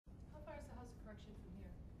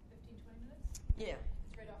minutes? Yeah.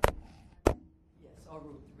 It's right off. Yes, or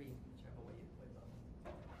Route 3, whichever way you put it on.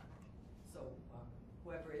 So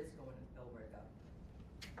whoever is going to Billerica,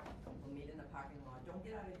 we'll meet in the parking lot. Don't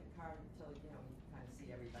get out of your car until you can kind of see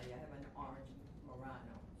everybody. I have an orange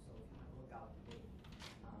Murano, so if you want to look out the gate.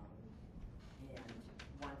 And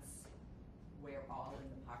once we're all in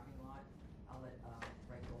the parking lot, I'll let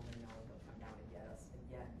Frank Goldman know. He'll come down and get us.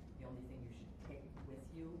 Again, the only thing you should take with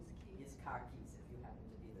you is car keys if you happen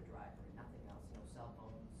to be the driver. Nothing else. No cell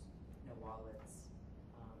phones, no wallets.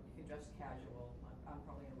 You can dress casual. I'm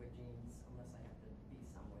probably gonna wear jeans unless I have to be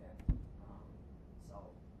somewhere.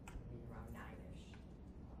 So meet around 9-ish.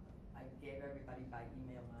 I gave everybody by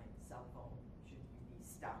email my cell phone. Should you be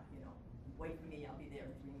stuck, wait for me. I'll be there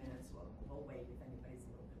in 3 minutes. We'll wait if anybody's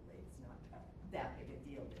a little bit late. It's not that big a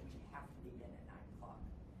deal that we have to be in at 9 o'clock.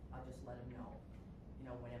 I'll just let them know,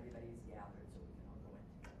 when everybody's gathered so we can all go in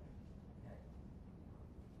together. Okay.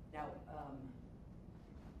 Now,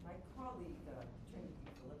 my colleague, Jamie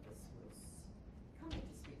Philippus, was coming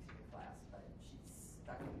to speak to the class, but she's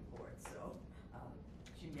stuck in court, so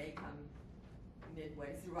she may come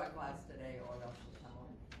midway through our class today, or else she'll come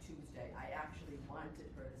on Tuesday. I actually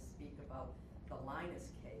wanted her to speak about the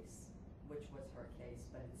Linus case, which was her case,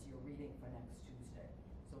 but it's your reading for next Tuesday.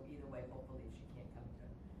 So either way, hopefully she can't come to.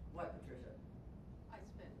 What, Patricia? I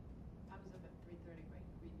was up at 3:30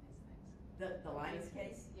 reading these things. The Linus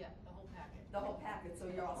case? Yeah, the whole packet. The whole packet, so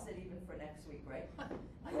you're all set even for next week, right?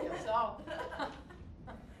 I guess so.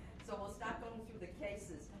 So we'll start going through the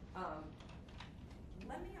cases.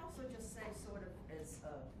 Let me also just say, sort of as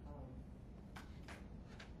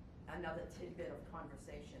another tidbit of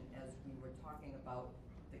conversation, as we were talking about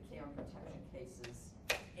the care and protection cases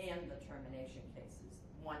and the termination cases,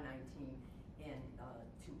 119 and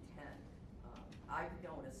 210. I've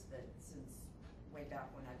noticed that since way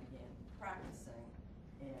back when I began practicing,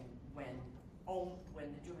 and when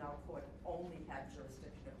the juvenile court only had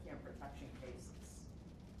jurisdiction of care and protection cases,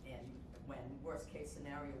 and when worst case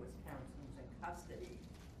scenario was parents losing custody,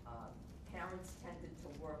 parents tended to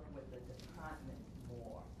work with the department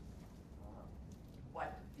more.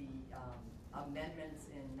 What the amendments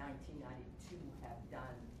in 1992 have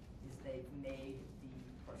done is they've made the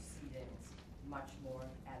proceedings much more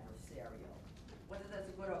adversarial. Whether that's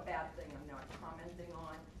a good or bad thing, I'm not commenting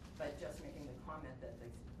on, but just making the comment that the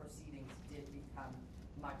proceedings did become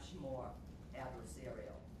much more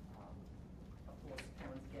adversarial. Of course,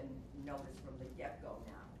 parents getting notice from the get-go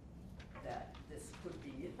now that this could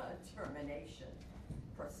be a termination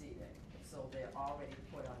proceeding. So they're already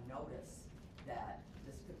put on notice that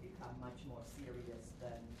this could become much more serious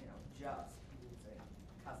than, just losing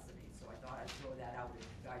custody. So I thought I'd throw that out if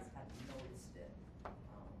you guys hadn't noticed it.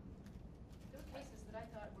 There were cases that I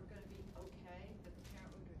thought were going to be okay, that the parent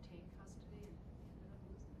would retain custody and ended up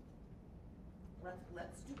losing it.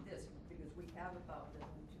 Let's do this, because we have about 1, 2,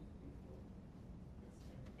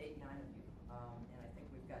 3, 4, 8, 9 of you. And I think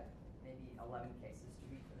we've got maybe 11 cases to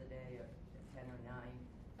read for the day, or 10 or 9.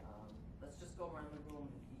 Let's just go around the room,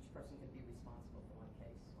 and each person can be responsible for one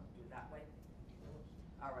case. Want to do it that way?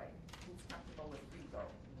 All right. Who's comfortable with Hugo?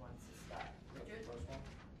 Who wants to start? Richard? First one?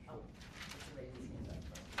 Oh, let's raise his hand up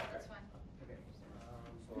first. That's fine. Okay. So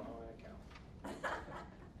I'm gonna count.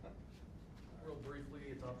 Real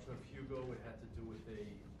briefly, adoption of Hugo, it had to do with a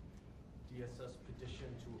DSS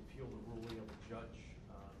petition to appeal the ruling of a judge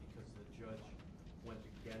because the judge went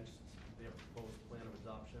against their proposed plan of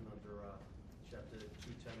adoption under Chapter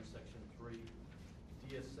 210, Section 3.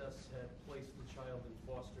 DSS had placed the child in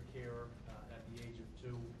foster care at the age of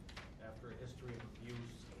 2 after a history of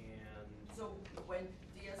abuse, and So when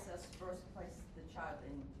DSS first placed the child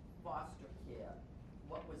in foster care,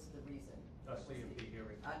 what was the reason? a What was CMP the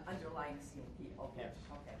hearing. underlying CMP, okay, Yes.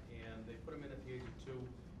 okay. And they put him in at the age of 2.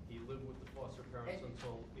 He lived with the foster parents And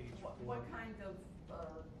until age 4. What kind of,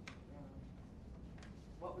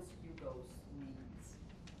 what was Hugo's needs?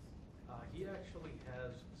 He actually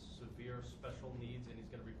has severe special needs, and he's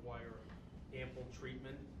going to require ample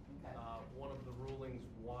treatment. Okay. One of the rulings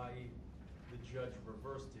why the judge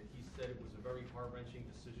reversed it, he said it was a very heart-wrenching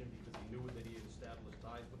decision because he knew that he had established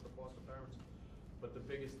ties with the foster parents. But the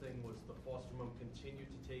biggest thing was the foster mom continued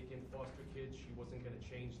to take in foster kids. She wasn't going to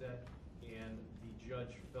change that, and the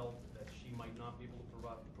judge felt that she might not be able to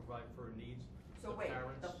provide for her needs. So The wait,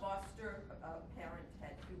 parents- the foster parent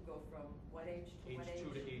had Hugo from what age to what age? Age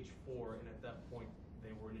 2 to age 4, and at that point,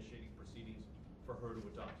 they were initiating proceedings for her to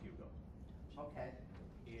adopt Hugo. Okay,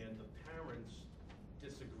 And the parents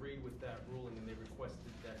disagreed with that ruling, and they requested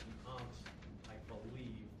that the aunt, I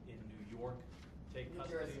believe, in New York, take New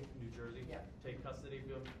custody, Jersey. New Jersey, Yeah. take custody of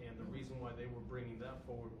him. And the reason why they were bringing that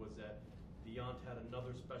forward was that The aunt had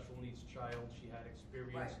another special needs child. She had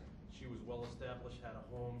experience. Right. She was well established, had a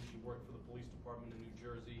home. She worked for the police department in New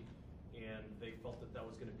Jersey, and they felt that that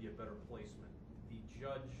was going to be a better placement. The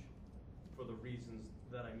judge, for the reasons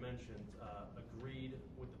that I mentioned, agreed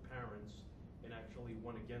with the parents and actually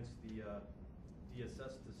went against the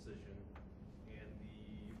DSS decision. And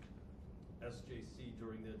the SJC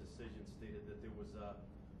during their decision stated that there was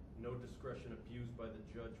no discretion abused by the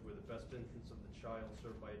judge where the best interests of the child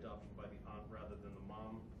served by adoption by the aunt rather than the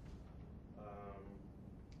mom.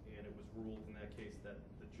 And it was ruled in that case that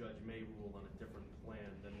the judge may rule on a different plan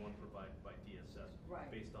than one provided by DSS. Right.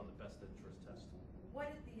 Based on the best interest test.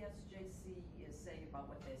 What did the SJC say about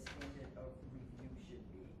what their standard of review should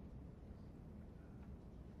be?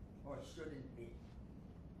 Or shouldn't be?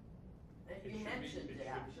 You mentioned it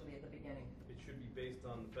actually at the beginning. It should be based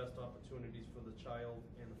on the best opportunities for the child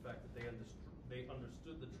and the fact that they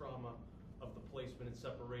understood the trauma of the placement and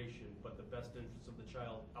separation, but the best interests of the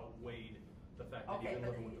child outweighed the fact that Okay, he'd been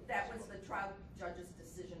but living with the that was principal. the trial judge's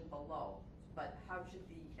decision below. But how should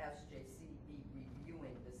the SJC be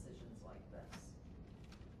reviewing decisions like this?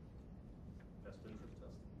 Best interest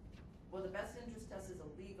test. Well, the best interest test is a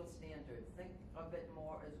legal standard. Think of it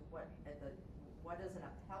more as what is an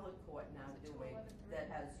appellate court now Is it doing 12-3? that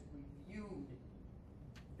has reviewed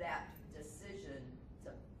that decision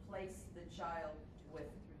to place the child with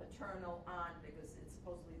paternal aunt because it's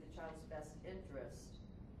supposedly the child's best interest.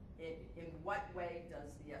 In what way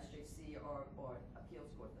does the SJC or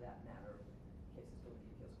appeals court for that matter, cases go to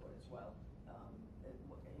the appeals court as well, in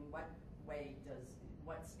what way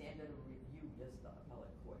what standard of review does the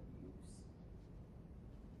appellate court use?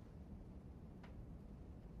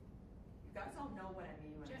 You guys all know what I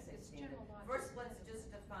mean when I say It's standard. general logic. First, let's just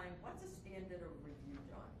define, what's a standard of review,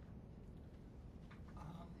 John?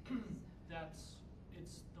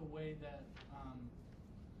 It's the way that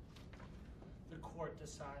the court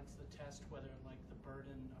decides the test, whether like the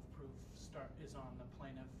burden of proof is on the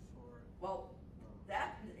plaintiff or. Well,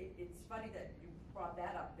 it's funny that you brought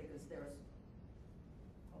that up because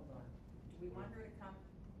hold on, do we want her to come?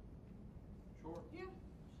 Sure. Yeah.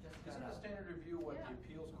 She just Isn't got the up. standard review what Yeah. the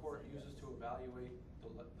appeals court uses to evaluate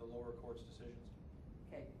the lower court's decisions?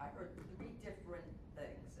 Okay, I heard 3 different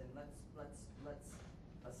things, and let's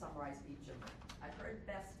summarize each of them. I heard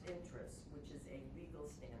best interest, which is a legal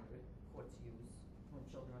standard courts use when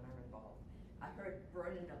children are involved. I heard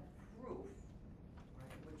burden of proof, right,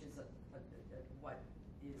 which is what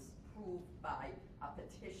is proved by a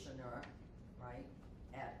petitioner, right,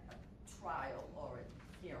 at a trial or at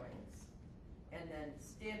hearings. And then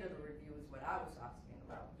standard of review is what I was asking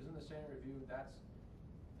about. Isn't the standard review,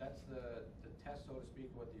 that's the test, so to speak,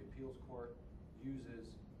 what the appeals court uses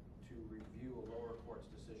to review a lower court's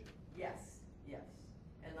decision? Yes.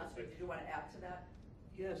 And Lester, did you want to add to that?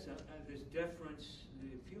 Yes, there's deference,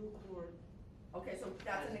 the appeal court Okay, so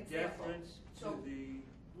that's an has example. deference to So- the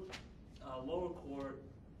lower court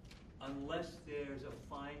unless there's a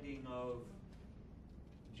finding of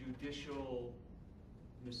judicial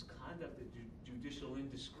misconduct, judicial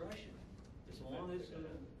indiscretion. As long as,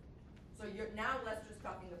 So let's just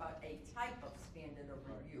talking about a type of standard of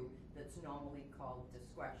review that's normally called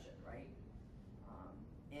discretion, right?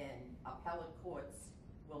 And appellate courts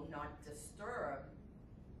will not disturb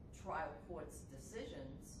trial courts'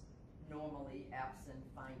 decisions, normally absent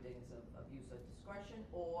findings of abuse of discretion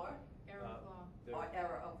or Error of law.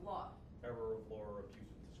 error of law. Error of law or abuse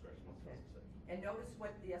of discretion, that's what Okay. it says. And notice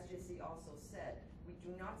what the SJC also said, we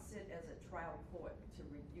do not sit as a trial court to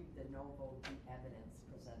review de novo the evidence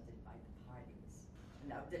presented by the parties.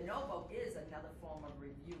 Now, de novo is another form of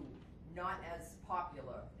review, not as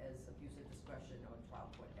popular as abuse of discretion or trial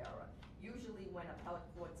court error. Usually when appellate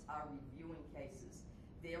courts are reviewing cases,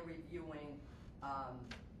 they're reviewing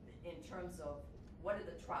in terms of what did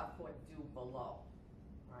the trial court do below,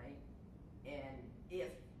 right? And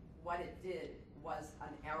if what it did was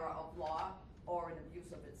an error of law or an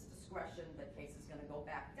abuse of its discretion, the case is gonna go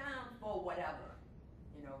back down for whatever.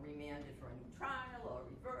 Remanded for a new trial or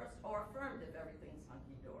reversed or affirmed if everything's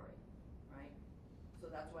hunky-dory, right? So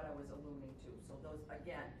that's what I was alluding to. So those,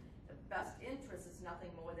 again, the best interest is nothing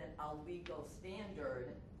more than a legal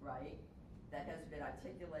standard, right? That has been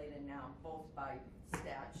articulated now both by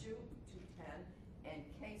statute, 210, and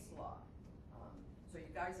case law. So you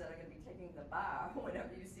guys that are gonna be taking the bar,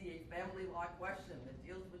 whenever you see a family law question that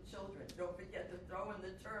deals with children, don't forget to throw in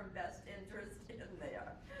the term best interest in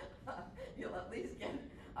there. You'll at least get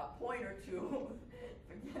a point or two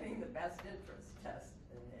for getting the best interest test.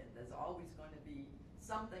 And there's always going to be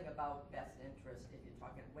something about best interest if you're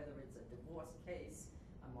talking, whether it's a divorce case,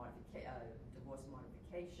 divorce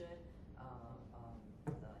modification,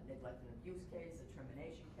 neglect and abuse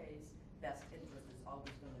best interest is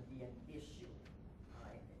always gonna be an issue,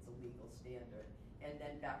 right? It's a legal standard. And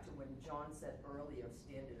then back to when John said earlier,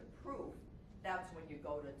 standard of proof, that's when you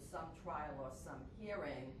go to some trial or some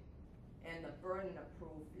hearing, and the burden of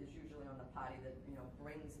proof is usually on the party that,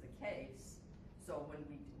 brings the case. So when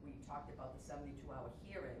we talked about the 72-hour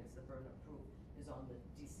hearings, the burden of proof is on the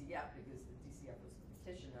DCF, because the DCF was the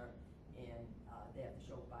petitioner, and they have to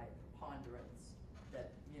show by preponderance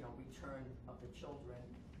that, return of the children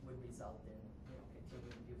would result in,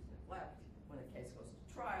 continuing abuse and neglect. When the case goes to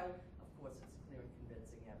trial, of course, it's clear and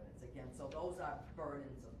convincing evidence again. So those are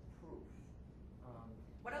burdens of proof.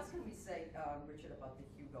 What else can we say, Richard, about the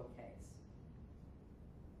Hugo case?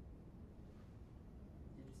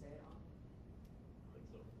 Did you say it all? I think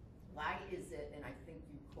so. Why is it, and I think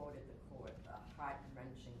you quoted the court, a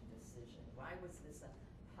heart-wrenching decision? Why was this a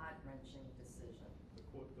heart-wrenching decision? The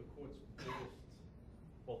court's biggest,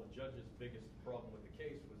 the judge's biggest problem with the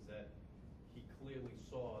case was that he clearly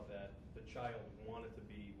saw that the child wanted to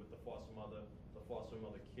be with the foster mother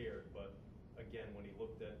cared, but again, when he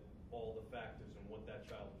looked at all the factors and what that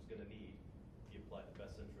child was gonna need, he applied the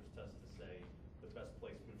best interest test to say the best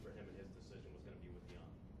placement for him and his decision was gonna be with the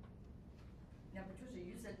aunt. Now, Patricia,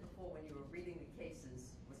 you said before when you were reading the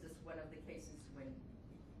cases, was this one of the cases when,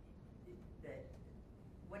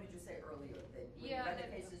 what did you say earlier? That when you read the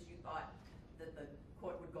cases, you thought that the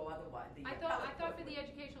court would go otherwise? I thought for the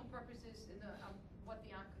educational purposes, in the, what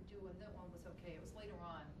the aunt could do, and that one was okay. It was later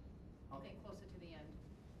on, I think closer to the end.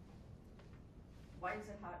 Why is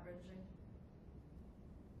it heart-wrenching?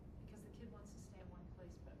 Because the kid wants to stay in one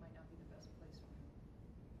place, but it might not be the best place for him.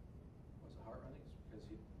 Was it heart-rending? Because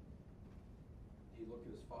he looked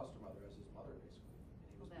at his foster mother as his mother, basically.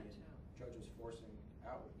 And he was Well, that being, too. judge was forcing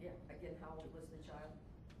out. Yeah, again, how old was the child?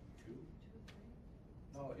 2? 2 or 3?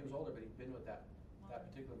 No, he was older, but he'd been with that Mother.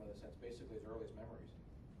 particular mother since basically his earliest memories.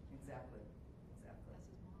 Exactly. That's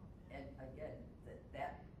his mom. Yeah. And again,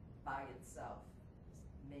 that by itself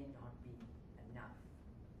may not be enough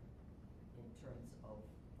in terms of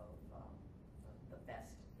the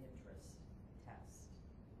best interest test.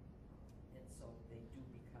 And so they do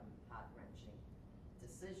become heart-wrenching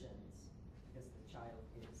decisions because the child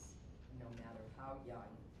is, no matter how young,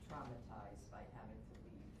 traumatized by having to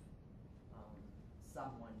leave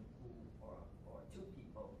someone who, or 2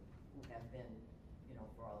 people who have been,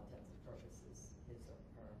 for all intents and purposes, his or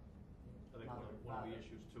her I think mother, one of the father.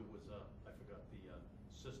 issues too was, I forgot, the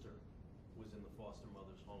sister was in the foster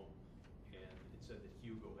mother's home, and it said that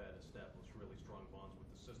Hugo had established really strong bonds with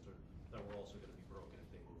the sister that were also gonna be broken if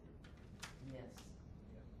they moved her. Yes.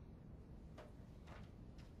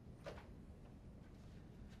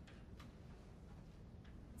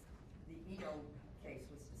 The Eno case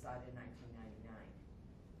was decided in 1999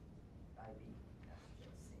 by the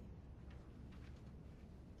SJC.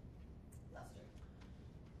 Lester.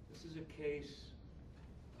 This is a case,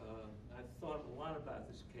 I've thought a lot about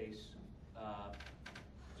this case,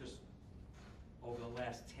 just over the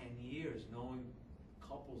last 10 years, knowing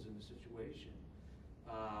couples in the situation.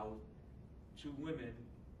 2 women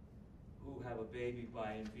who have a baby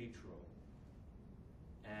by in vitro.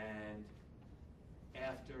 And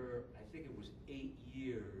after, I think it was 8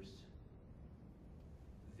 years,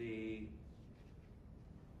 the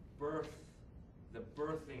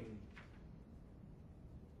birthing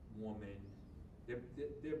woman,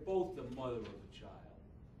 they're both the mother of the child,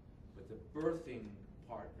 but the birthing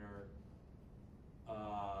partner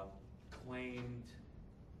claimed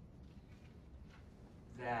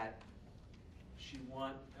that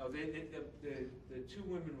the 2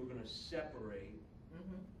 women were going to separate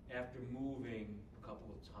after moving a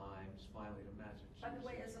couple of times, finally to Massachusetts. By the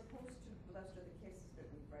way, as opposed to, Lester, the cases that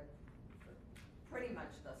we've read pretty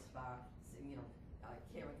much thus far,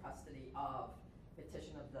 care and custody of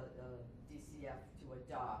petition of the DCF to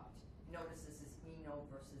adopt, notice this is Eno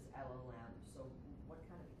versus LLM, so what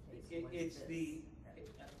kind of a case was It's this?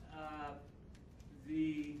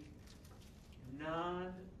 the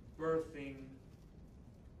non-birthing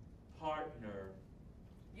partner.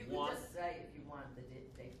 You can just say if you want the de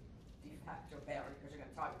facto parent, because you're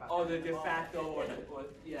gonna talk about. Oh, that the in a de moment. facto, or,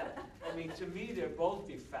 yeah, I mean, to me, they're both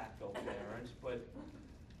de facto parents, but,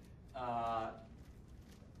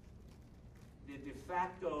 the de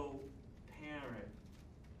facto parent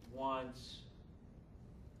wants,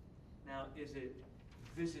 now, is it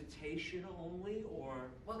visitation only,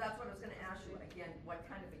 or? Well, that's what I was gonna ask you, again, what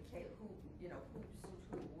kind of a case, who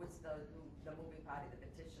was the moving party, the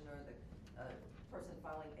petitioner, the person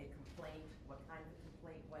filing a complaint, what kind of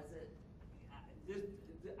complaint was it?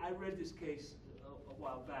 I read this case a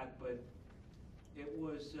while back, but it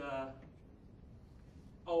was a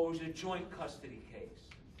joint custody case.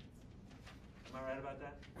 Am I right about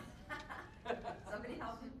that? Somebody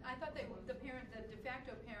help me? I thought the de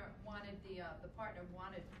facto parent wanted, the partner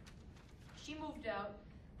wanted, she moved out,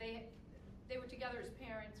 they were together as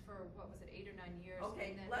parents for, what was it, 8 or 9 years?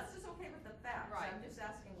 Okay, and then- Les is okay with the facts. Right. I'm just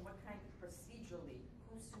asking what kind of procedurally,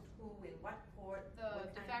 who sued who, in what court? The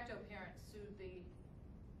what de kind- facto parent sued the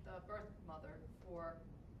birth mother for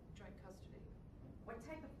joint custody. What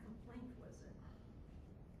type of complaint was it?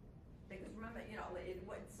 Because remember,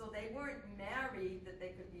 so they weren't married that they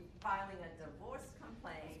could be filing a divorce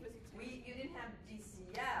complaint. You didn't have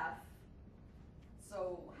DCF,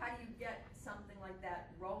 so how do you get something like that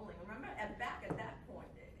rolling? Remember, and back at that point,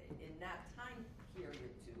 in that time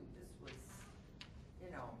period too, this was,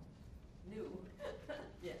 new.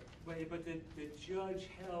 Yeah. But the judge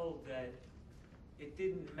held that it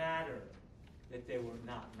didn't matter that they were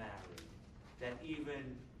not married, that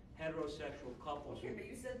even heterosexual couples. Okay, but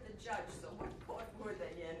you said the judge, so what court were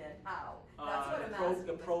they in and how? That's what I'm asking.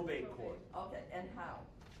 The probate court. Okay, and how?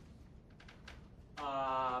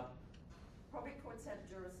 Probate courts have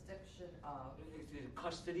jurisdiction of,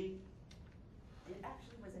 Custody? it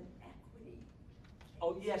actually was an equity.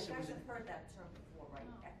 Oh, yes, it was You an- guys have heard that term before, right?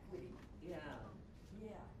 Oh. Equity. Yeah.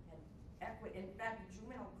 Yeah, and equity, in fact,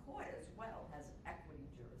 juvenile court as well has equity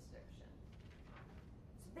jurisdiction.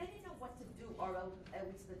 So they didn't know what to do, or at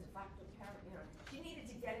least the de facto parent, she needed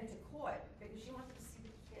to get into court because she wanted to see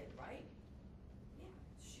the kid, right? Yeah,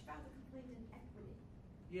 she filed a complaint in equity,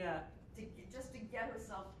 Yeah, just to get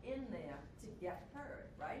herself in there to get heard,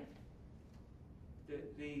 right?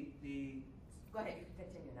 the Go ahead, you can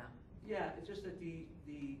continue now. yeah, it's just that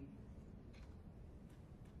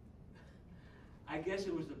I guess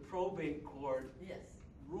it was the probate court Yes.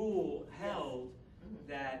 rule Yes. held Mhm.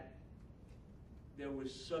 that there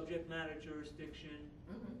was subject matter jurisdiction,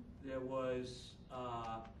 Mhm. there was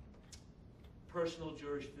personal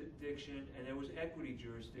jurisdiction, and there was equity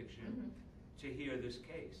jurisdiction to hear this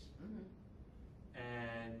case. Mhm.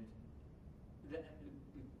 And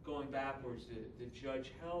going backwards, the judge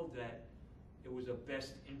held that it was a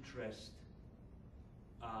best interest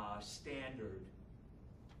standard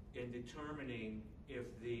in determining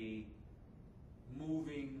if the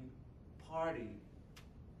moving party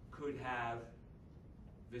could have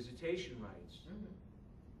visitation rights. Mhm.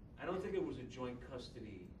 I don't think it was a joint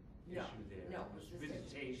custody No, issue there. no, It was this is-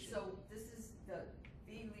 visitation. So this is the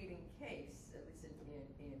leading case, at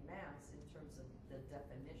least in Mass, in terms of the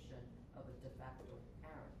definition of a de facto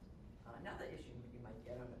parent. Another issue you might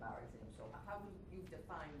get on the bar exam, so how would you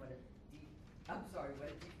define what a de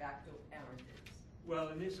facto parent is? Well,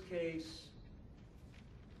 in this case,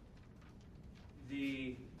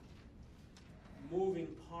 the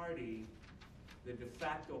moving party, the de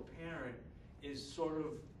facto parent, is sort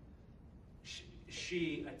of,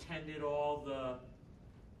 she attended all the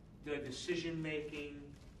decision-making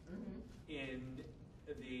in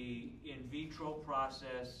the in vitro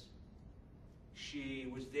process. She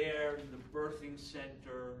was there in the birthing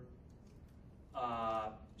center.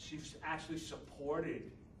 She's actually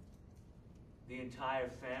supported the entire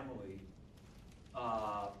family.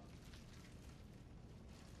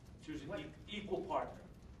 She was an equal partner.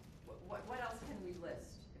 What else can we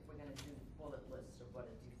list if we're gonna do bullet lists of what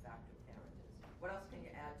a de facto parent is? What else can you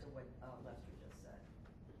add to what Lester just said?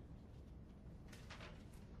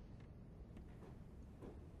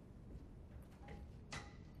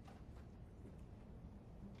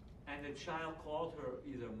 And the child called her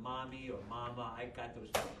either mommy or mama. I got those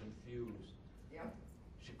two confused. Yeah.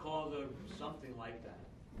 She called her something like that.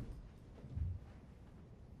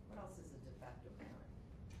 What else is a de facto parent?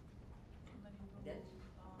 Somebody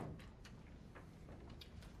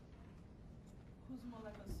who's more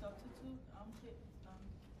like a substitute,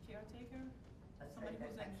 caretaker? Somebody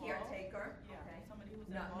who's A involved? caretaker, Yeah, okay. somebody who's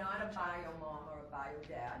Not involved a in the child. bio mom or a bio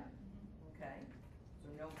dad, Mhm. okay? So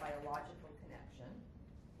no biological connection.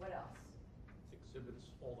 What else? Exhibits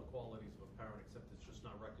all the qualities of a parent, except it's just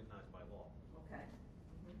not recognized by law. Okay.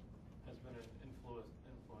 Has been an influence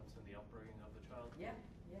in the upbringing of the child? Yeah,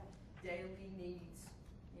 yeah. Daily needs,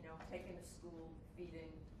 taking to school,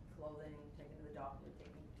 feeding, clothing, taking to the doctor,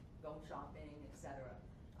 going shopping, etc.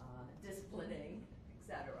 Disciplining,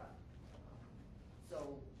 etc.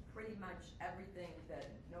 So pretty much everything that,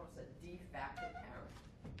 notice a de facto parent.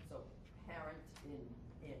 So parent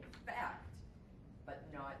in fact, but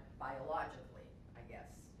not biologically, I guess,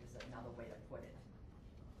 is another way to put it.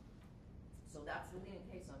 So that's the leading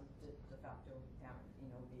case on de facto parent, the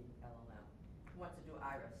LLM. Who wants to do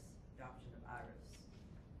IRIS, adoption of IRIS?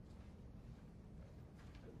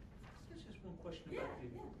 There's just one question Yeah,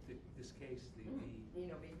 about yeah. this case. The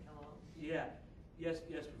LLM? yeah, yes,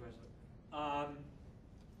 Professor.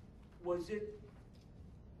 Was it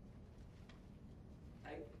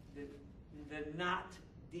the not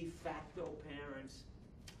de facto parent's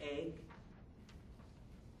egg?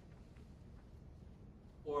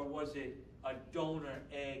 Or was it a donor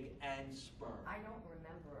egg and sperm? I don't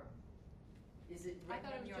remember. Is it I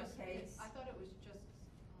thought written it in was your just, case? I thought it was just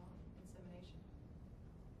insemination.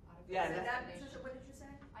 Yeah, Is it Artificial that, insemination. what did you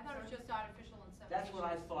say? I thought it was just artificial insemination. That's what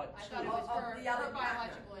I thought I too. thought it was Of her, the other her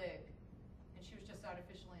partner. biological egg, and she was just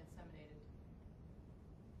artificially inseminated.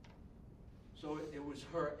 So it was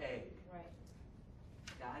her egg. Right.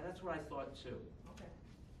 Yeah, that's what I thought too. Okay.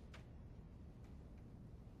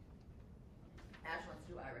 Ash wants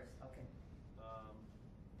to do Iris, okay.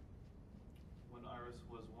 When Iris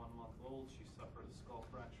was 1 month old, she suffered a skull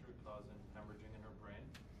fracture causing hemorrhaging in her brain.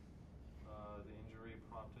 The injury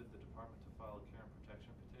prompted the department to file a care and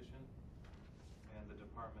protection petition, and the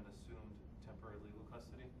department assumed temporary legal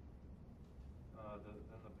custody.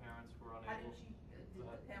 Then the parents were How unable. did did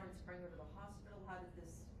the parents bring her to the hospital? How did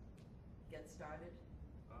this get started?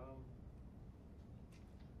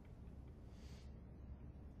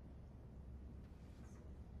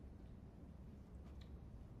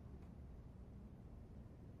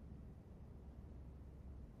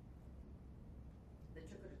 They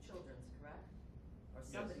took her to Children's, correct? Or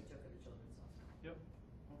Yes. somebody took her to Children's Hospital? Yep.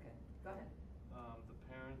 Okay, go ahead. The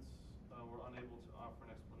parents were unable to offer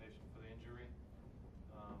an explanation for the injury,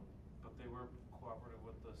 but they were cooperative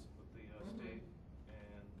with the Mhm. state,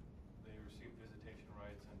 and they received visitation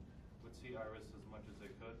rights and would see Iris as much as they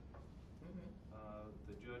could.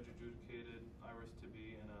 The judge adjudicated Iris to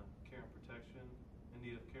be in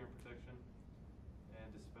need of care and protection,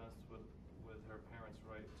 and dispensed with her parents'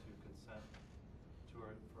 right to consent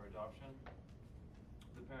for adoption.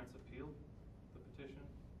 The parents appealed the petition,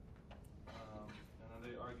 and then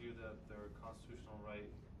they argued that their constitutional right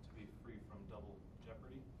to be free from double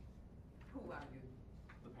jeopardy. Who argued?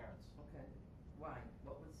 The parents. Okay, why?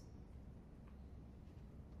 What was?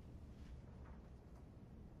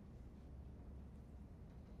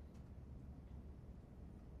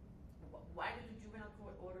 Why did the juvenile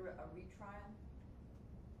court order a retrial?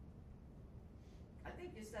 I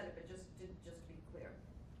think you said it, but just to be clear.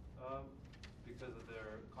 Because of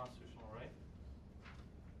their constitutional right.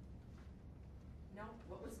 No,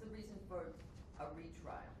 what was the reason for a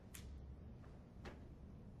retrial?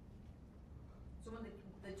 So when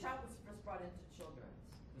the child was first brought into Children's,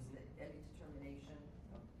 was there any determination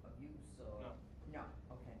of use or? No. No,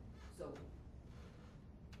 okay. So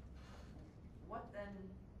what then,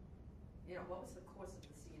 what was the course of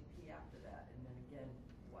the C&P after that? And then again,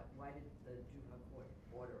 why did the juvenile court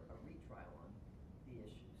order a retrial on the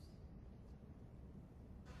issues?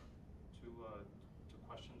 To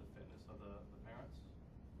question the fitness of the parents.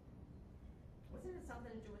 Wasn't it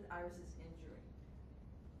something to do with Iris's injury?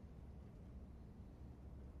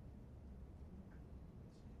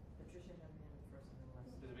 Patricia had me on first and then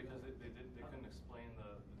last. Is it because they couldn't explain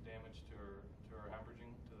the damage to her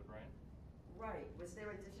hemorrhaging to the brain? Right, was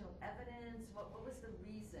there additional evidence? What was the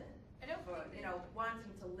reason I don't for, think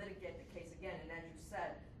wanting to litigate the case again? And as you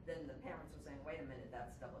said, then the parents were saying, wait a minute,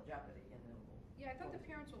 that's double jeopardy, and then we'll. Yeah, I thought the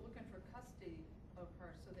parents were looking for custody of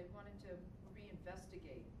her, so they wanted to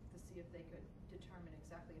reinvestigate to see if they could determine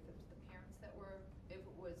exactly if it was the parents if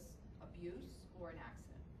it was abuse or an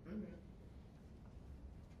accident. Mm-hmm.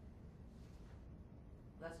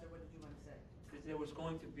 Lester, what did you want to say? That there was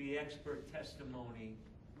going to be expert testimony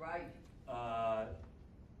Right.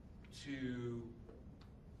 to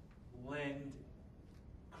lend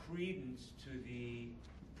credence to the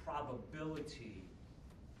probability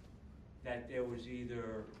that there was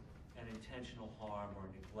either an intentional harm or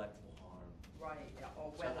neglectful harm Right, yeah,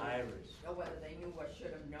 or to Iris. whether they knew or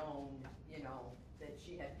should have known, that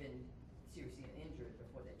she had been seriously injured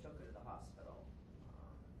before they took her to the hospital.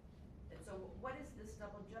 And so what is this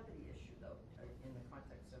double jeopardy issue, though, in the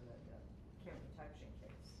context of the care and protection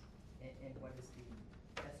case? And what does the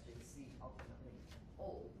SJC ultimately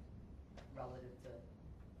hold relative to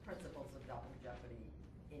principles of double jeopardy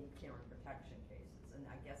in care and protection cases? And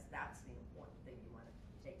I guess that's the important thing you want to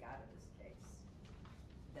take out of this case.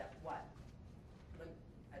 That what?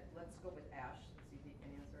 Let's go with Ash, see if he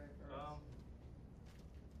can answer it first.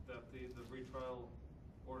 That the retrial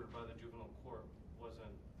ordered by the juvenile court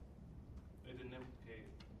it didn't implicate,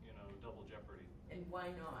 double jeopardy. And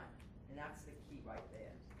why not? And that's the key right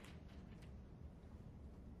there.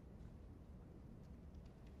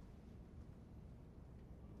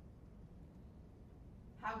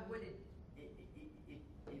 How would it,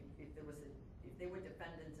 if there was if they were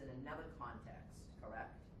defendants in another context,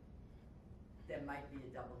 correct? There might be a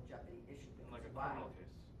double jeopardy issue. In like a Why? criminal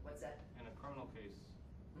case. What's that? In a criminal case,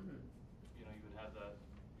 Mm-hmm. you would have that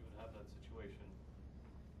situation.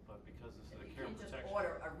 because this is a You care and can't just protection.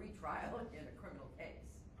 order a retrial in a criminal case,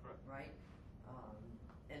 Correct. right?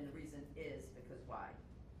 And the reason is because why?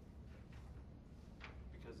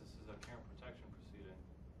 Because this is a care and protection proceeding.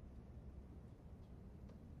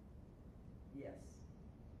 Yes.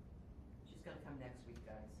 She's gonna come next week,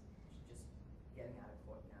 guys. She's just getting out of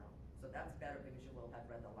court now. So that's better because you will have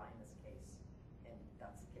read the Linus case, and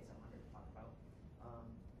that's the case I wanted to talk about.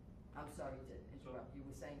 I'm sorry to interrupt. You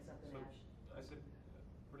were saying something, So, Ash? I said,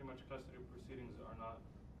 pretty much custody proceedings are not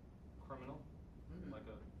criminal, Mhm. like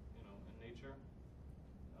in nature.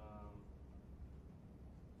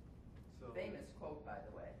 So. Famous quote, by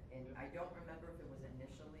the way, and Yeah. I don't remember if it was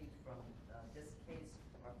initially from this case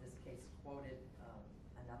or if this case quoted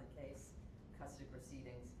another case, custody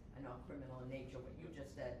proceedings are not criminal in nature, what you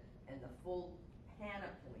just said, and the full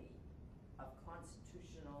panoply of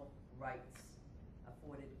constitutional rights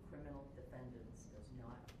afforded criminal defendants does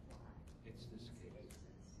not apply. It's in this these case.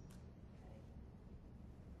 cases. Okay?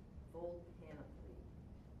 Full panoply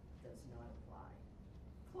does not apply.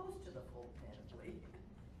 Close to the full panoply,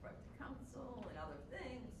 right to counsel and other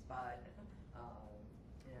things, but,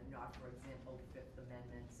 not, for example, Fifth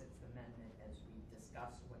Amendment, Sixth Amendment, as we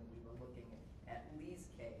discussed when we were looking at Lee's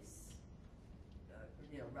case,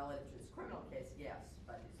 relative to his criminal case, yes,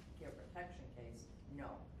 but his care protection case,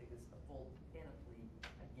 no, because the full panoply,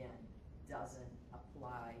 again, doesn't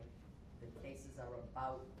apply. The cases are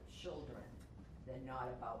about children, they're not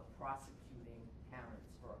about prosecuting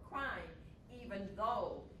parents for a crime, even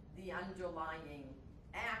though the underlying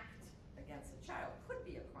act against the child could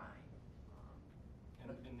be a crime. And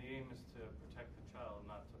the aim is to protect the child,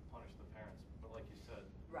 not to punish the parents. But like you said,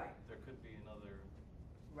 Right. there could be another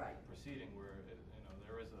Right. proceeding where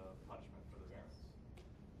there is a punishment for the Yes. parents.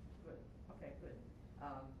 Good, okay, good.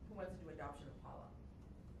 Who wants to do adoption of Paula?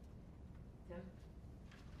 Tim?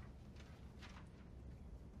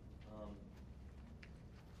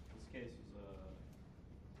 This case was,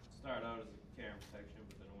 started out as a care and protection,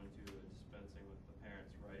 but then it went to a dispensing with the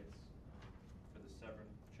parents' rights, for the severed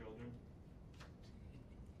children.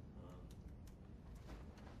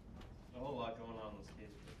 A whole lot going on in this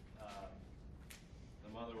case, but, the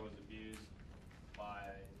mother was abused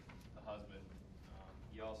by the husband.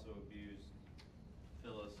 He also abused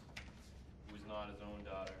Phyllis, who was not his own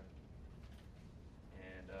daughter.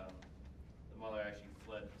 And, the mother actually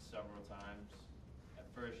fled several times. At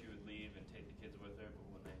first she would leave and take the kids with her, but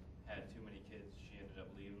when they had too many kids, she ended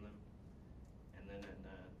up leaving them. And then in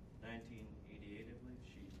 1988, I believe,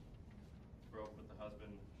 she broke with the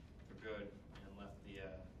husband for good and left the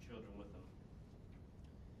children with them.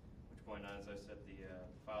 At which point, as I said, the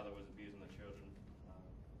father was abusing the children,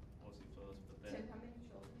 mostly Phyllis, but then Tim, how many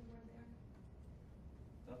children were there?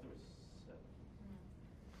 I thought there was 7.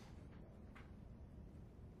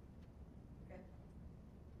 Okay. And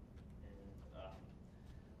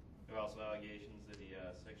there were also allegations that he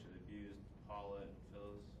sexually abused Paula and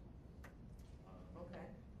Phyllis. Okay.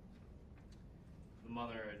 The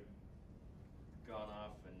mother had gone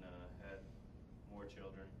off and had more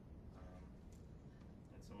children,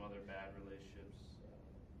 and some other bad relationships. I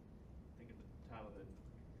think at the time of the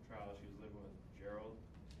trial she was living with Gerald,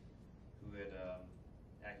 who had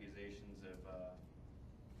accusations of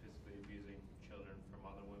physically abusing children from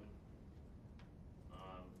other women.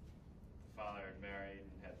 The father had married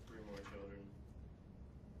and had 3 more children.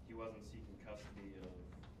 He wasn't seeking custody of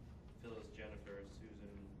Phyllis, Jennifer, Susan,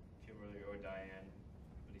 Kimberly, or Diane,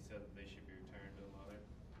 but he said that they should be returned to the mother.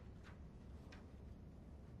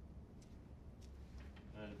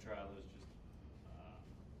 And then the trial was just a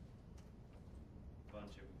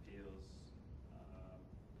bunch of appeals,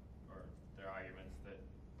 or their arguments that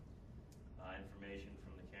information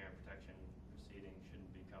from the care and protection proceeding shouldn't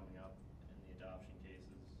be coming up in the adoption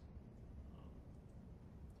cases.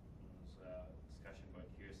 There was discussion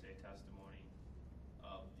about hearsay testimony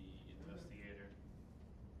of the investigator.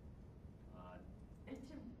 And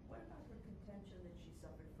Tim, what about her contention that she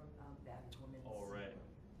suffered from battered women's Oh, right.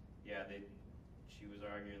 syndrome? Yeah, she was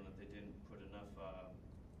arguing that they didn't put enough,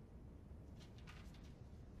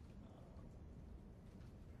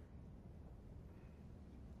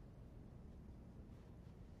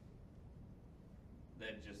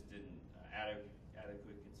 that just didn't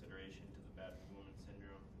adequate consideration to the battered woman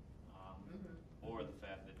syndrome, or the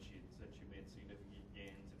fact that she said she made significant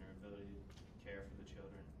gains in her ability to care for the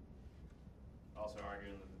children. Also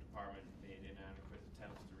arguing that the department made inadequate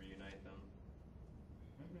attempts to reunite them,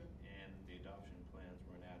 and the adoption plans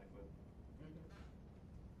were inadequate.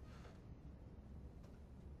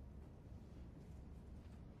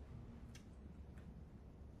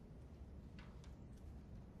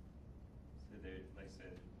 So like I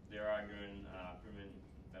said, they're arguing permanent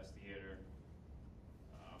investigator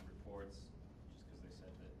reports, just because they said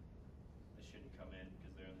that they shouldn't come in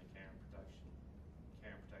because they're in the care and protection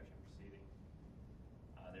proceeding.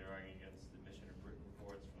 They're arguing against the mission of written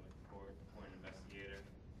reports from the court-appointed investigator.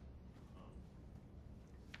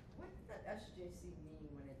 What did the SJC mean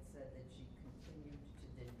when it said that she continued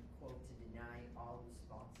to, quote, to deny all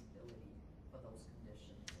responsibility for those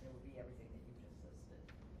conditions? And it would be everything that you just listed.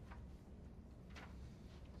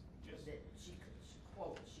 Just, That she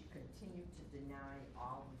quote, she continued to deny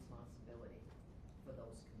all responsibility for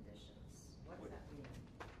those conditions. What does that mean?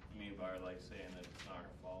 you mean by like saying that it's not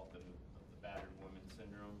her fault of the battered woman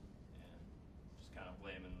syndrome, and just kind of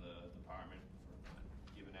blaming the department for not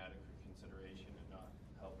giving adequate consideration and not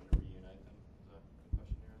helping to reunite them? Is that the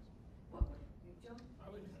question you're asking? What would you, Joe? I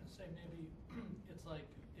would say maybe it's like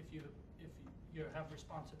if you have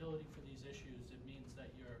responsibility for these issues, it means that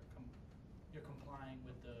you're complying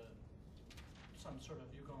with some sort of,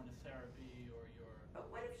 you're going to therapy or you're. But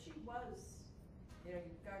what if she was, you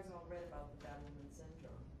guys all read about the battered woman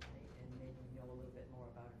syndrome, right? And maybe you know a little bit more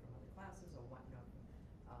about it from other classes or whatnot.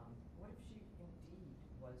 What if she indeed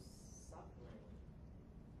was suffering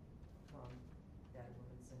from battered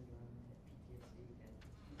woman syndrome and PTSD and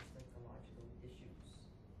huge psychological issues?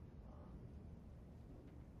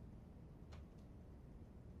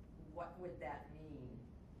 What would that mean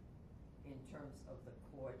in terms of the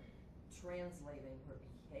court translating her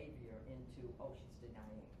behavior into, oh, she's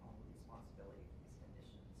denying all the responsibility for these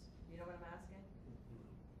conditions? You know what I'm asking?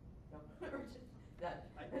 No?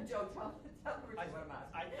 Richard? Joe, tell Richard what I'm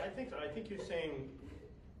asking. I think so. I think you're saying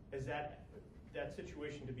is that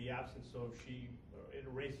situation to be absent, so it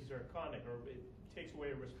erases her conduct or it takes away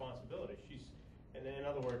her responsibility. In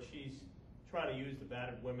other words, she's trying to use the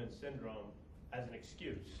battered women syndrome as an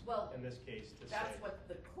excuse. Well, in this case, to that's say. what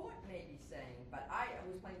the court may be saying, but I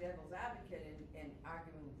was playing devil's advocate and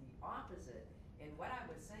arguing the opposite. And what I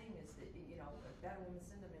was saying is that, battered woman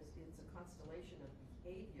syndrome it's a constellation of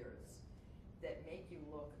behaviors that make you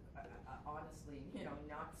look, honestly,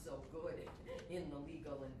 not so good in the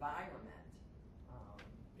legal environment.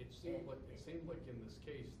 It seemed like in this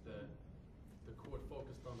case that the court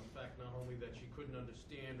focused on the fact not only that she couldn't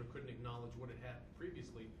understand or couldn't acknowledge what had happened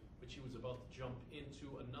previously, but she was about to jump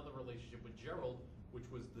into another relationship with Gerald, which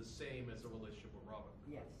was the same as a relationship with Robert.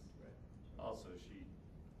 Yes. Right. Also, she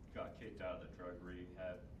got kicked out of the drug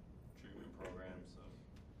rehab treatment program, so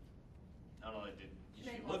not only did she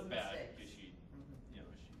made look lots of bad, mistakes. because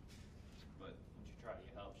but when she tried to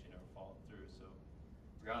get help, she never followed through. So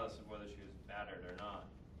regardless of whether she was battered or not,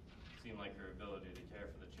 it seemed like her ability to care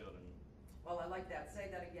for the children, Well, I like that. Say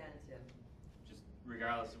that again, Tim. just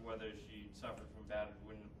regardless of whether she suffered from battered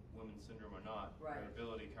women syndrome or not, Right. her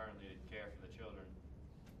ability currently to care for the children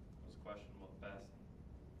was questionable at best.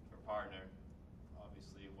 Her partner,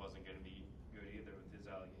 obviously, wasn't going to be good either with his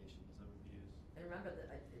allegations of abuse. And remember that,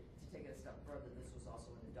 to take it a step further, this was also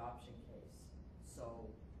an adoption case, so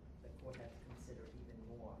the court had to consider even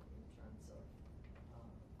more in terms of,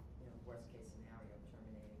 worst case scenario,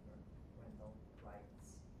 terminating her parental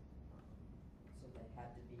rights. So there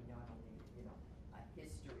had to be not only, a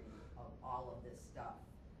history of all of this stuff,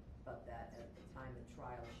 but that at the time of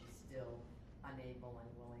trial, she's still unable,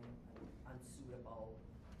 unwilling, unsuitable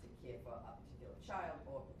to care for a particular child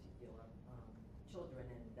or particular children,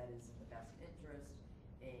 and that is in the best interest.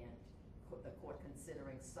 And the court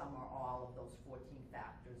considering some or all of those 14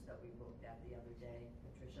 factors that we looked at the other day.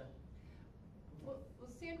 Patricia? Well,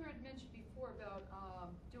 Sandra had mentioned before about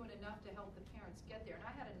doing enough to help the parents get there, and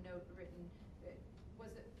I had a note written,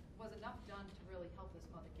 was enough done to really help this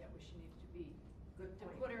mother get where she needed to be? Good To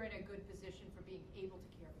point. put her in a good position for being able to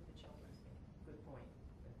care for the children. Good point,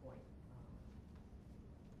 good point.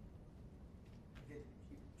 Did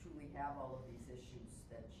you truly have all of these issues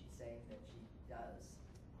that she's saying that she does,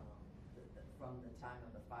 from the time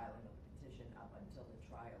of the filing of the petition up until the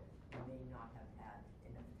trial? You may not have had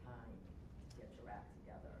enough time to get your act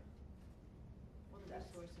together. Well, the That's-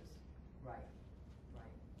 resources. Right,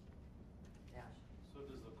 right. Ash? So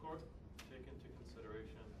does the court take into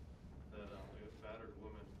consideration that a battered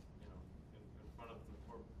woman, in front of the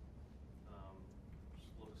court,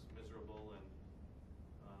 just looks miserable and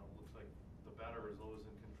looks like the batterer is always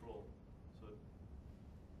in control? So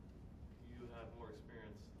you have more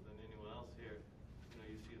experience than anyone else here.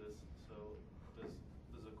 You see this. So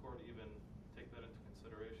does the court even take that into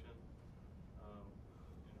consideration?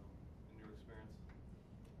 In your experience?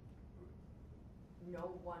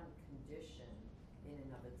 No one condition in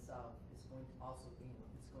and of itself is going to also be,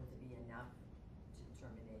 enough to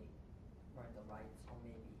terminate parental rights or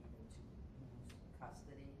maybe even to lose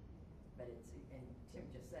custody. But and Tim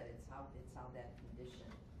just said, it's how that condition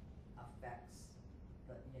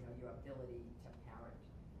ability to parent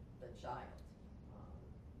the child.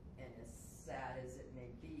 And as sad as it may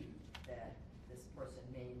be that this person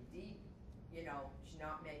may indeed, you know, she's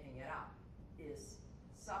not making it up, is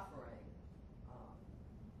suffering,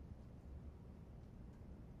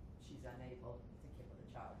 she's unable to keep the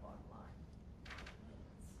child bottom line.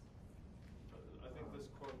 But I think this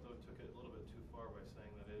court, though, took it a little bit too far by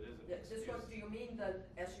saying that it is an Yeah, excuse. this was, do you mean the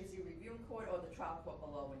SJC review court or the trial court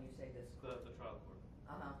below when you say this court? The trial court.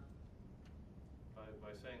 Uh-huh.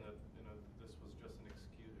 By saying that, you know, this was just an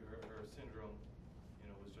excuse, her syndrome, you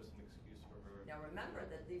know, was just an excuse for her. Now remember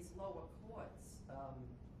that these lower courts,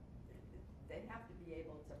 they have to be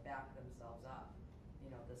able to back themselves up. You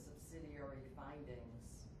know, the subsidiary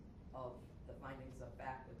findings of the findings of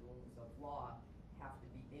fact, the rulings of law, have to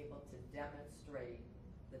be able to demonstrate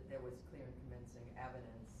that there was clear and convincing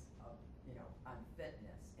evidence of, you know,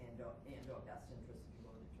 unfitness and or best interest of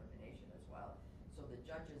legal determination as well. So the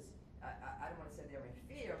judges, I don't want to say they're in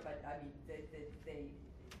fear, but I mean,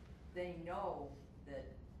 they know that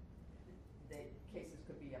the cases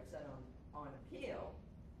could be upset on appeal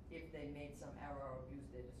if they made some error or abused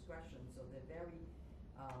their discretion. So they're very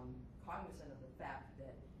cognizant of the fact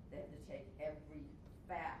that they have to take every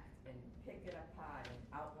fact and pick it apart and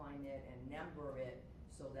outline it and number it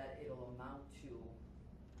so that it'll amount to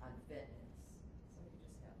unfitness. Somebody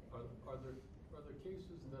just have their hand. Are there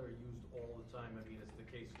cases that are used all the time? I mean, is the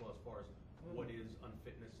case law as far as what is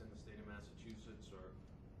unfitness in the state of Massachusetts, or,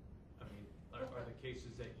 I mean, are there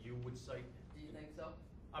cases that you would cite? Do you think so?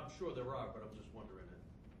 I'm sure there are, but I'm just wondering it.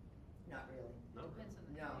 Not really. No? Depends on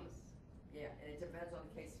the No. case. Yeah, and it depends on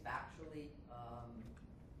the case factually.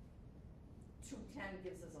 210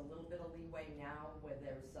 gives us a little bit of leeway now where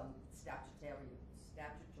there's some statutory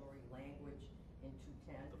language in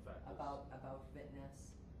 210 The fact is- about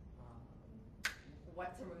fitness.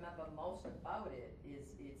 What to remember most about it is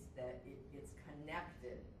that it's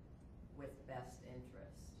connected with best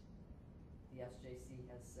interest. The SJC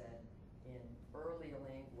has said in earlier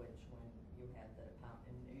language when you had the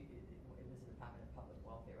department, it was the Department of Public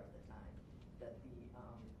Welfare at the time, that the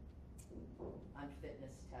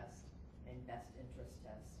unfitness test and best interest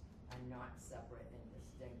test are not separate and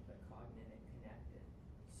distinct but cognate and connected.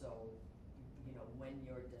 So, you know, when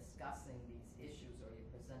you're discussing these issues or you're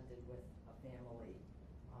presented with a family,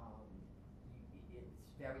 it's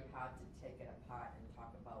very hard to take it apart and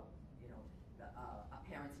talk about, you know, a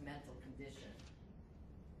parent's mental condition.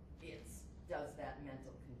 It's, does that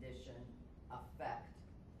mental condition affect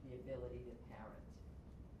the ability to parent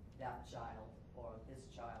that child or this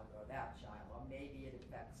child or that child? Or maybe it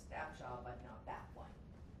affects that child but not that one,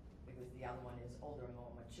 because the other one is older and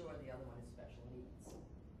more mature, the other one is special needs.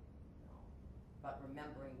 No. But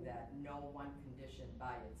remembering that no one condition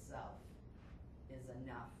by itself is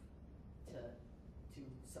enough to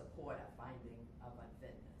support a finding of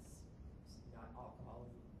unfitness. Not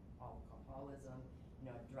alcoholism,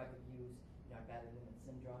 not drug abuse, not bad limit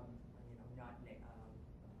syndrome, you know, not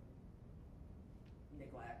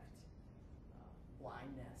neglect,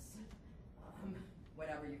 blindness,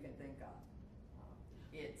 whatever you can think of.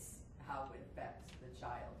 It's how it affects the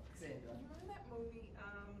child. Sandra. You remember that movie,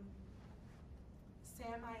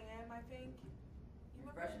 Sam I Am, I think? You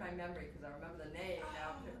remember Refresh that? my memory because I remember the name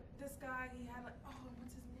now. This guy, he had like,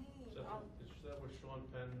 what's his name? Is that what Sean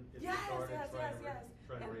Penn is Yes, regarding, yes, trying yes, to yes.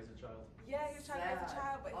 trying to And- raise a child? Yeah, he was trying to raise a Sad.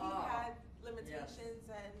 child, but he Oh, had limitations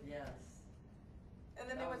Yes. and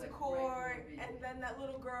then That they went was to a great court, movie. and then that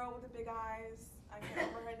little girl with the big eyes, I can't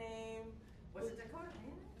remember her name. Was it Dakota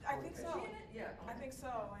Fanning? I think Was so. she in it? Yeah. I think so,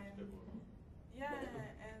 and Good movie. yeah,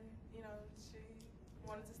 and you know, she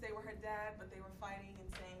wanted to stay with her dad, but they were fighting and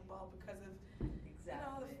saying, well, because of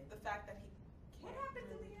Exactly. you know the fact that he What can't happened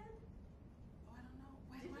really, in the end? Oh, I don't know.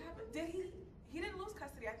 Wait, Did what he happened? lose? Did he? He didn't lose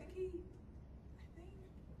custody. I think.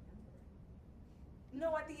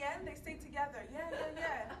 No, at the end they stayed together. Yeah.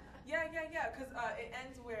 Because it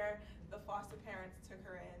ends where the foster parents took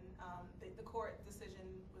her in. The court decision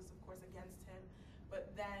was, of course, against him,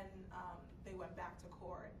 but then they went back to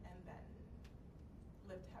court and then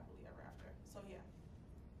lived happily ever after. So yeah.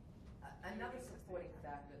 Another supporting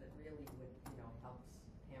factor that really would, you know, helps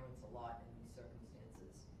parents a lot in these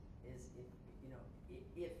circumstances is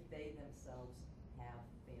if they themselves have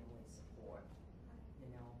family support, you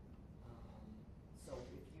know. So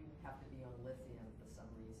if you have to be on lithium for some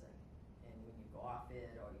reason, and when you go off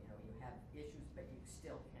it, or you know you have issues, but you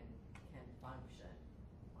still can function,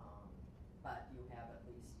 but you have at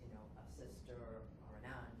least a sister or an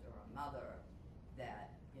aunt or a mother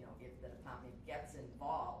that if the department gets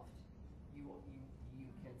involved, you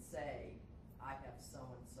can say, I have so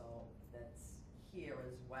and so that's here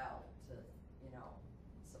as well to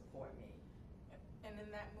support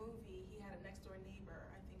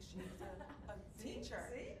teacher.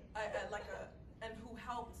 See? And who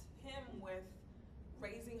helped him with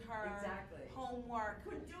raising her, Exactly. homework.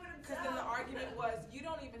 Couldn't do it Because himself. then the argument was, you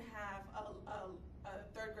don't even have a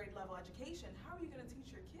third grade level education. How are you going to teach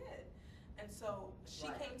your kid? And so she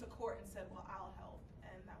Right. came to court and said, well, I'll help.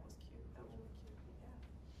 And that was cute. That was really cute.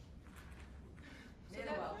 Yeah.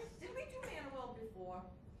 Manuel. Did we do Manuel before?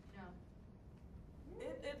 No.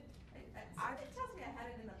 It tells me I had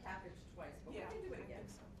it in the package twice, but Yeah, we can do it I again.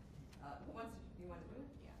 think so. Who wants, you want to do it?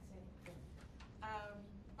 Yeah. Sandy?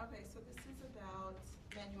 Okay, so this is about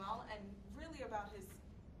Manuel and really about his,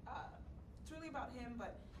 it's really about him,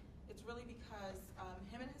 but it's really because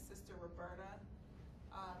him and his sister Roberta,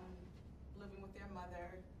 living with their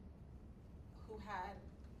mother, who had,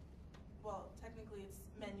 well, technically it's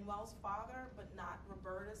Manuel's father, but not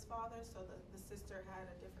Roberta's father, so the sister had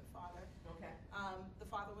a different father. Okay. The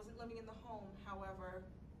father wasn't living in the home, however,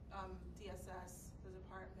 DSS, the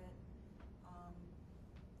department,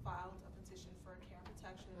 filed a petition for care and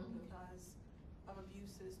protection because of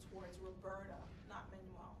abuses towards Roberta, not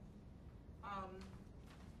Manuel.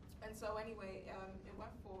 And so anyway, it went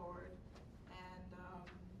forward, and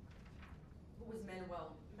Who was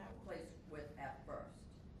Manuel placed with at first?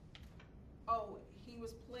 oh, he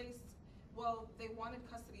was placed. Well, they wanted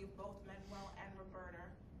custody of both Manuel and Roberta.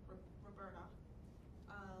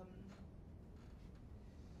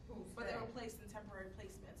 Who's But they were placed in temporary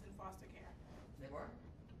placements in foster care. They were?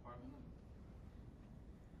 Department?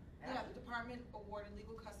 Yeah, the department awarded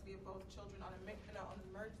legal custody of both children on an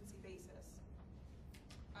emergency basis.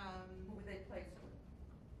 Who were they placed with?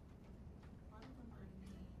 I don't remember her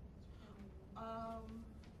name.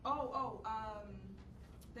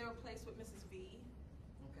 They were placed with Mrs. V,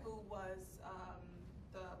 Okay. who was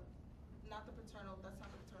not the paternal. That's not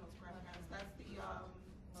the paternal's grandparents. That's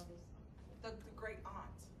the great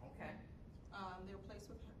aunt. Okay. They were placed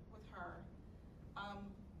with her.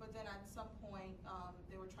 But then at some point,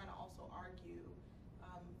 they were trying to also argue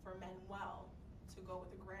for Manuel to go with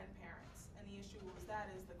the grandparents. And the issue was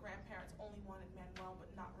the grandparents only wanted Manuel, but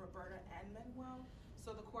not Roberta and Manuel.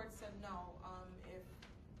 So the court said no.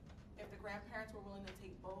 If the grandparents were willing to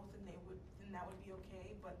take both, then that would be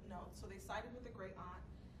okay. But no. So they sided with the great aunt.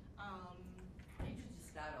 You should just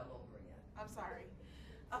start all over again. I'm sorry.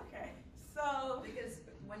 Okay. So. Because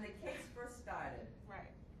when the case first started, Right.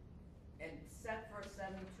 and set for a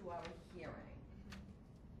 72-hour hearing,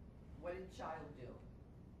 what did Child do?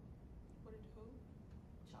 What did who?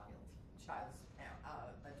 Child's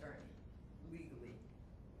attorney, legally.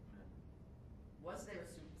 Was there a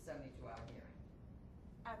 72-hour hearing?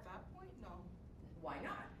 At that point, no. Why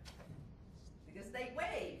not? Because they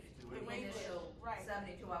waived They the waived it, initial right.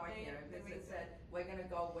 72-hour They hearing, because it waived said, we're gonna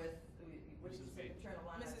go with, what did you Mrs. say, B. paternal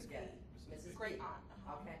aunt, I Mrs. B. forget. Mrs. Great B. aunt.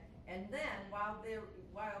 Okay, and then while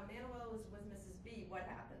Manuel is with Mrs. B, what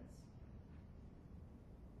happens?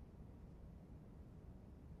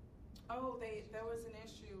 Oh, there was an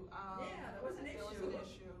issue. Yeah, there was an There was issue. an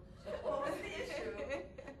issue. What was the issue?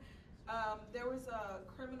 There was a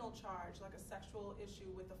criminal charge, like a sexual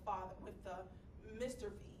issue with the father, with the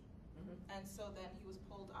Mr. V. And so then he was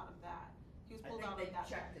pulled out of that. He was pulled out I of think that.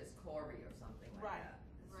 they checked his Corey or something like Right, that.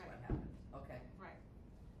 This is right. what happened. Okay. Right.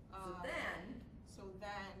 So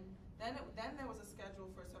then there was a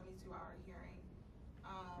schedule for a 72-hour hearing.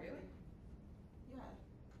 Really? Yeah.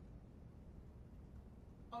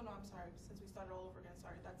 Oh no, I'm sorry. Since we started all over again,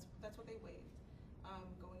 sorry. That's what they waived,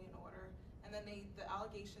 going in order. And then the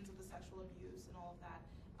allegations of the sexual abuse and all of that.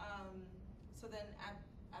 So then at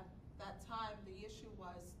that time, the issue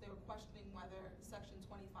was they were questioning whether Section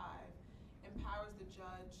 25 empowers the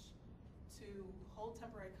judge to hold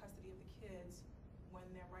temporary custody of the kids when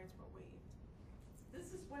their rights were waived.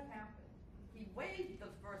 This is what happened. He waived the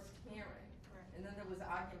first hearing, Right. and then there was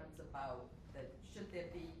arguments about that should there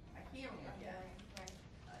be a hearing again. Right.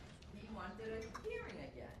 He wanted a hearing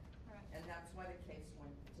again, Right. and that's why the case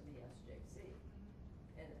went to the SJC.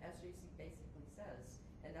 And SJC basically says,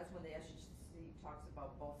 and that's when the SJC talks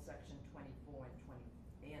about both Section 24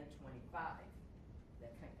 and 25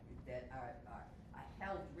 that are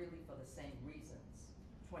held really for the same reasons.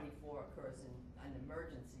 24 occurs in an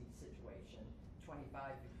emergency situation.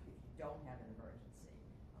 25 if you don't have an emergency.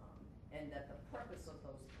 And that the purpose of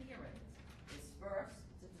those hearings is first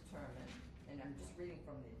to determine, and I'm just reading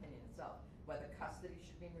from the opinion itself, whether custody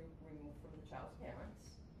should be removed from the child's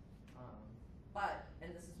parents. But,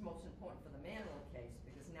 and this is most important for the Manuel case,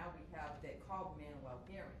 because now they're called Manuel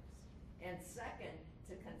hearings. And second,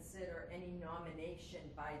 to consider any nomination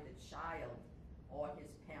by the child or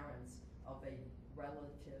his parents of a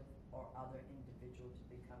relative or other individual to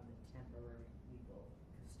become the temporary legal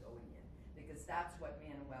custodian. Because that's what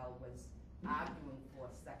Manuel was arguing for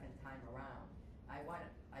a second time around. I want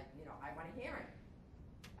a hearing.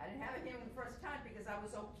 I didn't have a hearing the first time because I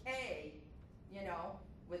was okay,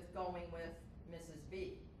 with going with Mrs.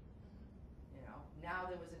 B. Now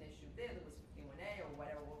there was an issue there was Q&A or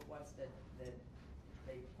whatever it was that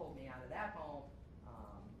they pulled me out of that home.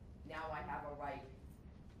 Now I have a right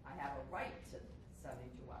to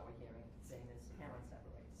 72-hour hearing, same as parents have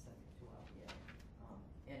a right to 72-hour hearing.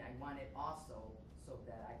 And I want it also so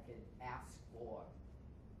that I could ask for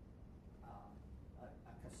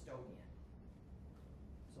a custodian.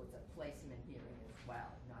 So it's a placement hearing as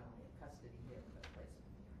well, not only a custody hearing, but a placement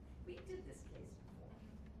hearing. We did this case before.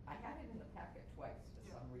 I had it in the packet twice for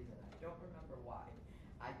some reason. I don't remember why.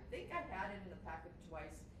 I think I had it in the packet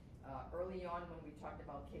twice early on when we talked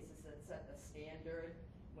about cases that set a standard,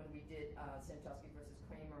 when we did Santosky versus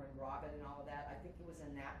Kramer and Robert and all of that. I think it was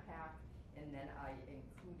in that pack, and then I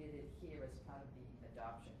included it here as part of the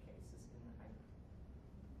adoption cases, and I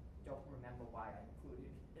don't remember why I included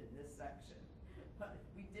it in this section, but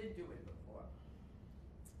we did do it before.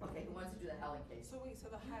 Okay, who wants to do the Helen case? So wait, so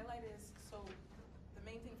the highlight is, so the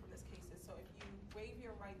main thing from this case is, so if you waive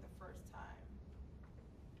your right the first time,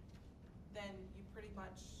 then you pretty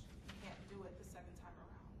much can't do it the second time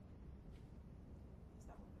around. Is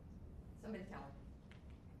that what it is? Somebody tell him.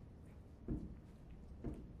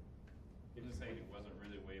 He was saying he wasn't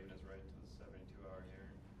really waiving his right to the 72-hour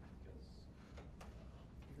hearing because,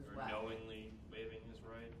 or what? knowingly waiving his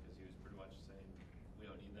right because he was pretty much saying we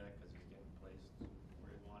don't need that because he's getting placed where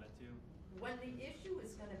he wanted to. When the issue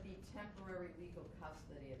is going to be temporary legal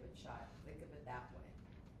custody of a child, think of it that way.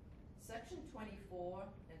 Section 24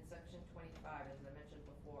 and Section 25, as I mentioned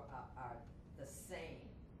before, are the same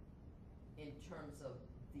in terms of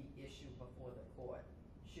the issue before the court.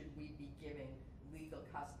 Should we be giving legal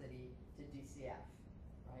custody to DCF,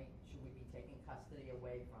 right? Should we be taking custody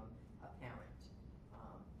away from a parent?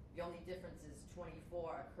 The only difference is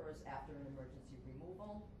 24 occurs after an emergency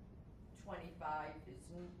removal. 25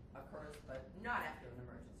 occurs, but not after an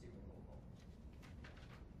emergency removal.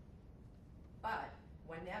 But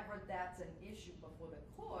whenever that's an issue before the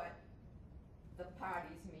court, the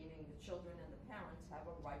parties, meaning the children and the parents, have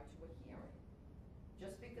a right to a hearing.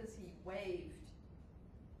 Just because he waived,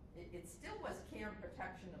 it still was care and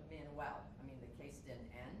protection of Manuel. I mean, the case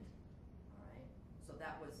didn't end, all right? So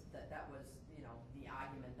that was the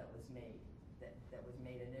argument that was made, that was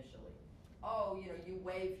made initially. Oh, you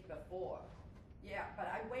waived before. Yeah, but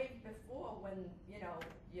I waived before when,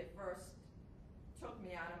 you first took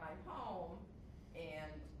me out of my home,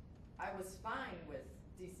 and I was fine with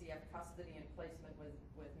DCF custody and placement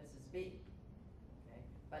with Mrs. B. Okay,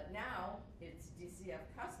 but now it's DCF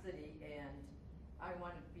custody, and I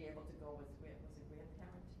want to be able to go with, was it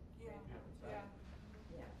grandparent? Yeah. Grandparents, right?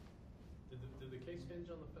 Yeah. Yeah. Did the case hinge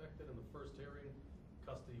on the fact that in the first hearing,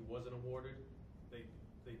 custody wasn't awarded?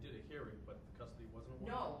 They did a hearing, but the custody wasn't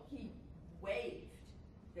awarded? No, he waived.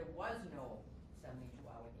 There was no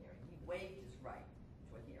 72-hour hearing. He waived his right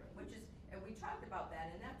to a hearing, and we talked about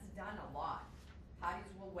that, and that's done a lot. Parties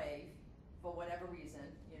will waive for whatever reason,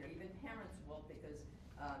 even parents will, because,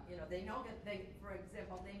 they know that for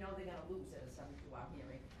example, they know they're gonna lose at a 72-hour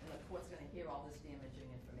hearing, and the court's gonna hear all this damaging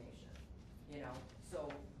information, So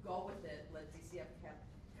go with it, let DCF have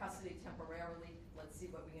custody temporarily, let's see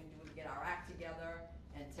what we can do to get our act together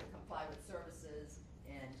and to comply with services,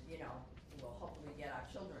 and, we'll hopefully get our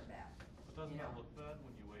children back. But doesn't that look bad when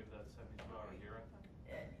you waive that 72-hour hearing?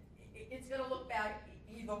 It's gonna look bad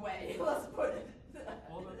either way, let's put it.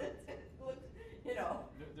 Well, there's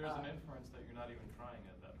an Uh, inference that you're not even trying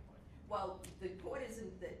at that point. Well, the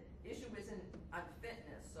issue isn't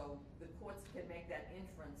unfitness, so the courts can make that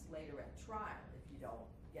inference later at trial if you don't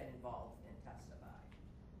get involved and testify.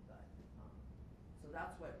 But, so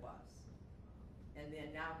that's what it was. And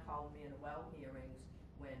they're now called Manuel hearings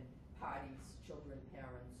when parties, children,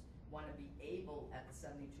 parents, want to be able at the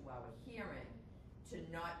 72-hour hearing to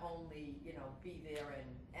not only, be there and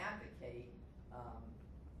advocate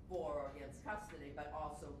for or against custody, but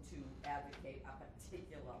also to advocate a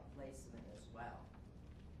particular placement as well.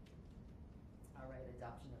 All right,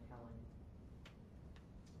 adoption of Helen.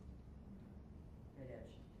 It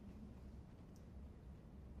is.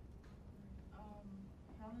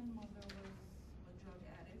 Helen's mother was a drug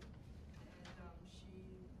addict, and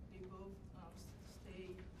they both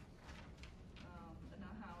stayed in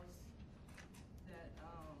a house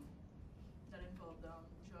that involved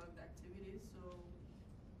drug activities. So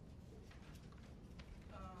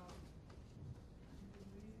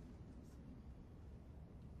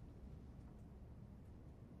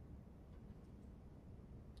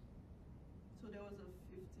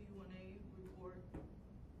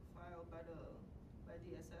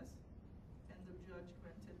DSS, and the judge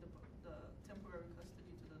granted the temporary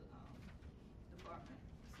custody to the department.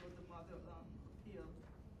 So the mother appealed.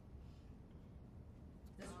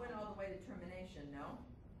 This went all the way to termination, no?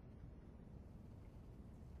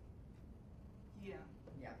 Yeah.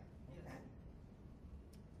 Yeah, Yes. okay.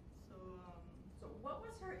 So So what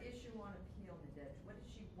was her issue on appeal, Nadej? What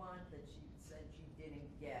did she want that she said she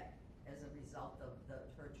didn't get as a result of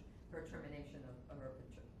her termination of her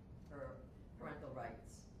parental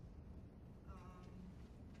rights?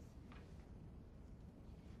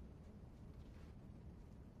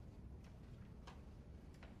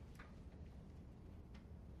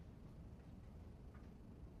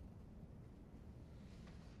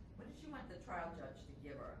 What did she want the trial judge to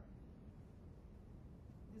give her?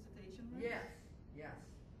 visitation rights? Yes, yes.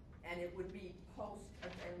 And it would be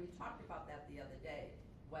and we talked about that the other day,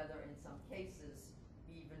 whether in some cases,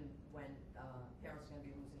 even when parents are gonna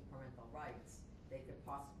be losing parental rights, they could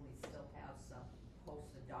possibly still have some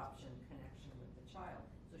post-adoption connection with the child.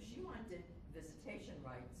 So she wanted visitation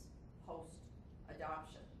rights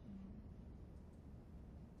post-adoption.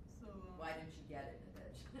 So Why didn't she get it,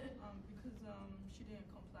 Nadej? because she didn't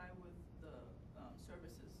comply with the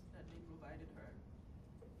services that they provided her,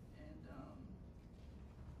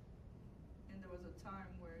 and there was a time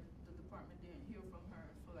where the department didn't hear from her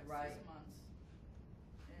for like Right. 6 months,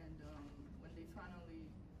 and when they finally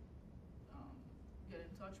get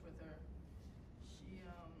in touch with her, she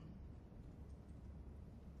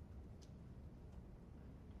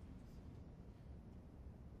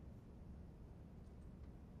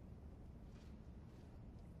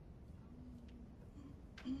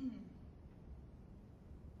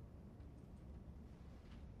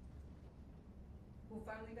Who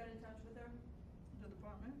finally got in touch with her? the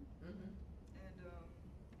department, Mm-hmm. and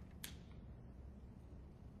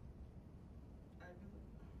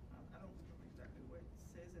I don't remember exactly where it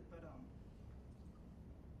says it, but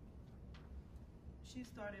she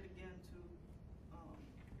started again to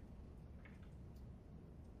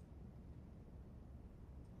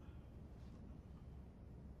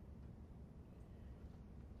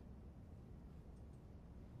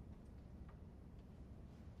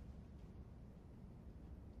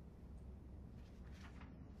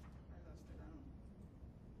I lost it. I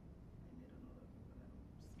made a note of it, but I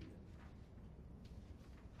don't see it.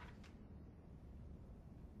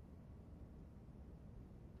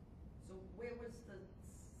 So where was the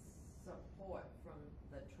support from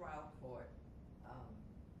the trial court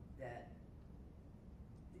that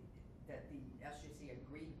the SJC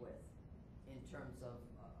agreed with in terms of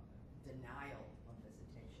denial of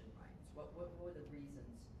visitation rights? What were the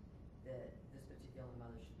reasons that this particular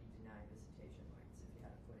mother should be denied visitation rights, if you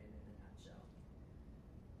had to put it in a nutshell?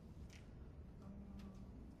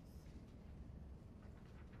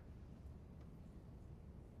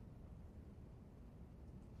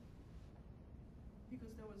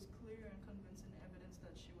 Because there was clear and convincing evidence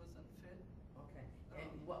that she was unfit. Okay, and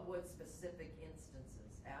what were specific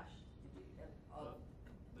instances? Ash, did you,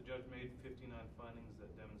 The judge made 59 findings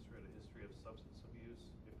that demonstrate a history of substance abuse,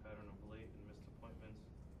 a pattern of late and missed appointments,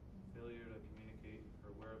 failure to communicate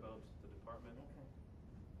her whereabouts to the department. okay.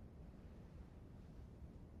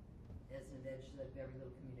 As Nadej said, very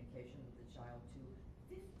little communication with the child too.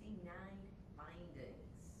 59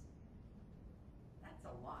 findings. That's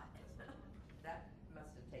a lot. That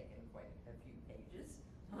must have taken quite a few pages,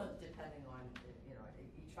 depending on,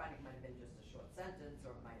 each finding might have been just a short sentence,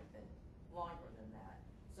 or it might have been longer than that.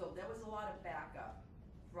 So there was a lot of backup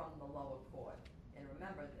from the lower court. And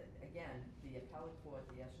remember that, again, the appellate court,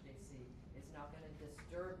 the SJC, is not gonna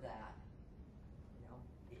disturb that,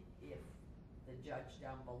 if the judge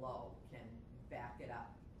down below can back it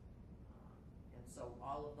up. And so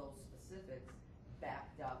all of those specifics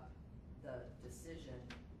backed up the decision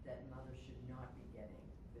that mother should not be getting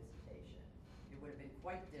visitation. It would have been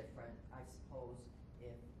quite different, I suppose,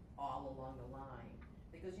 if all along the line,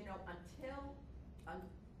 because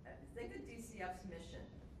think of DCF's mission.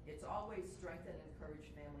 It's always strengthen and encourage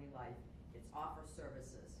family life. It's offer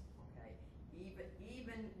services, okay?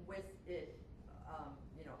 Even with it,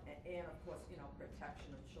 and of course, protection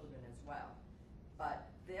of children as well. But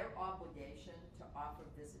their obligation to offer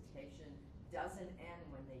visitation doesn't end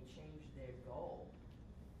when they change their goal.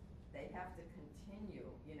 They have to continue,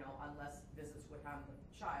 unless visits would harm the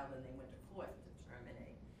child and they went to court to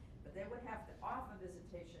terminate. But they would have to offer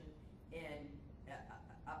visitation, and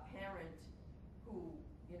a parent who,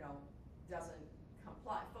 doesn't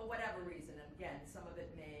comply, for whatever reason, and again, some of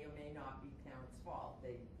it may or may not be parents' fault.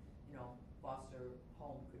 They, foster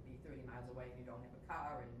home could be 30 miles away and you don't have a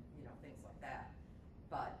car, and, things like that.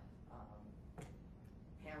 But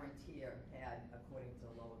parent here had, according to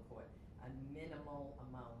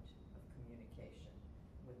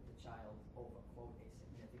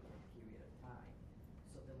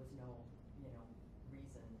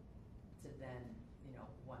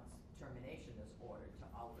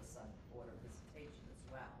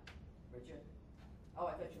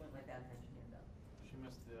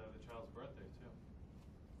birthday too.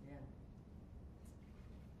 Yeah.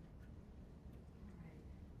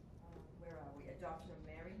 All right. Where are we? Adoption of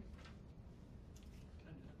Mary? Can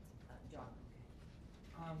I do that? John,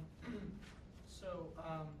 okay.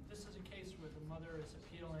 This is a case where the mother is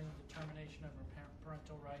appealing the termination of her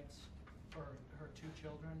parental rights for her 2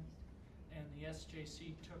 children, and the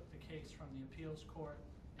SJC took the case from the appeals court,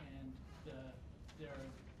 and they're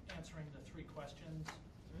answering the 3 questions.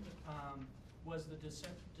 Was the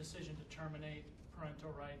decision to terminate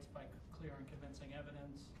parental rights by clear and convincing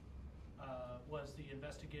evidence? Was the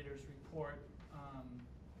investigator's report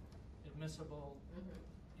admissible?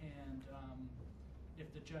 And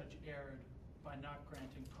if the judge erred by not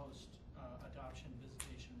granting post-adoption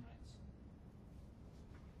visitation rights.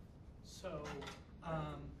 So,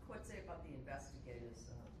 Court say about the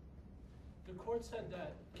investigators? the court said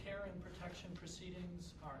that care and protection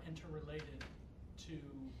proceedings are interrelated to,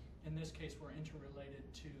 in this case, were interrelated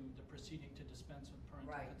to the proceeding to dispense with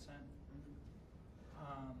parental Right. consent.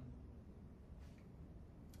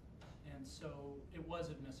 And so it was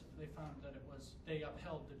admissible. They found that it was, they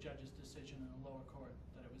upheld the judge's decision in the lower court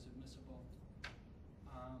that it was admissible.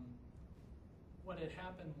 What had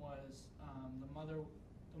happened was the mother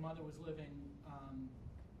was living,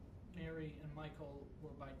 Mary and Michael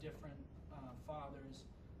were by different fathers,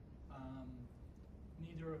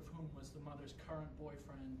 neither of whom was the mother's current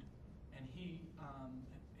boyfriend, and he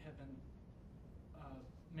had been,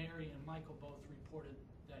 Mary and Michael both reported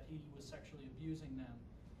that he was sexually abusing them.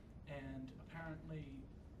 And apparently,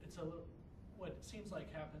 what it seems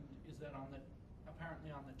like happened is that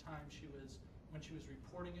apparently on the time when she was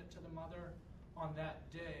reporting it to the mother, on that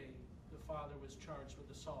day, the father was charged with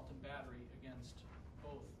assault and battery against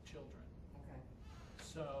both children. Okay.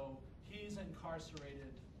 So he's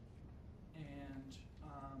incarcerated, and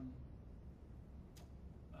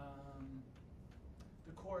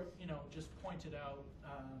the court, just pointed out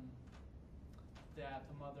that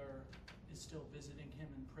the mother is still visiting him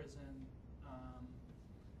in prison,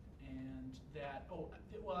 and that,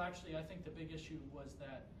 actually, I think the big issue was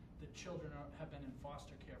that the children have been in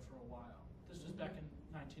foster care for a while. This was back in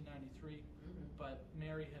 1993, but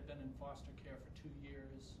Mary had been in foster care for 2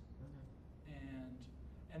 years,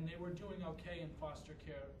 and they were doing okay in foster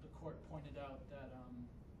care. The court pointed out that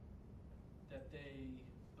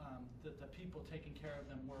that the people taking care of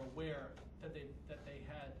them were aware that they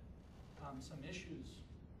had some issues,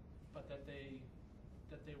 but that they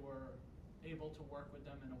were able to work with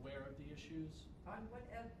them and aware of the issues. On what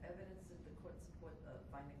evidence did the court support the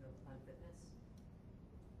finding of unfitness?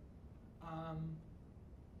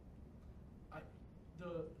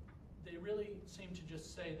 They really seem to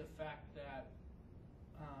just say the fact that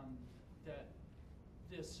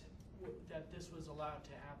this was allowed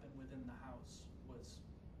to happen within the house was.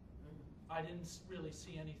 I didn't really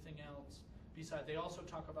see anything else besides. They also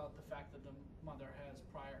talk about the fact that the mother has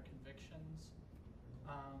prior convictions.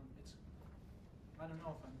 I don't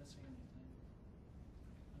know if I'm missing anything.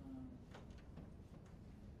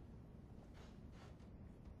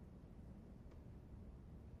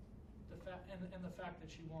 And the fact that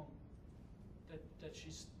she won't, that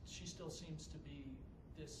she still seems to be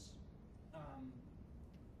this,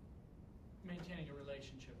 maintaining a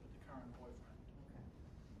relationship with the current boyfriend. Okay.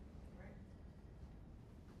 All right.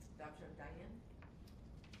 Adoption of Diane?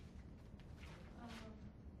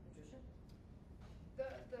 Patricia?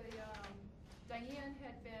 Diane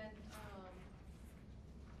had been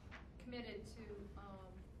committed to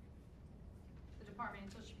the department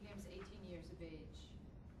until she became 18 years of age.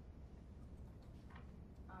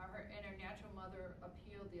 Her natural mother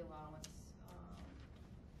appealed the allowance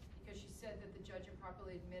because she said that the judge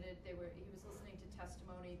improperly admitted he was listening to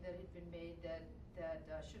testimony that had been made that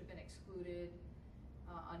should have been excluded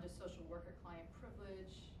under social worker client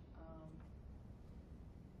privilege.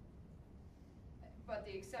 But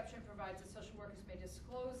the exception provides that social workers may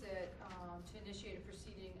disclose it to initiate a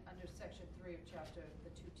proceeding under Section 3 of Chapter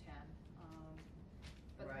the 210.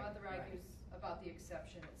 But the mother argues about the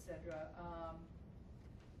exception, etc.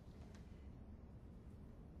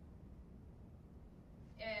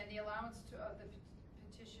 And the allowance of the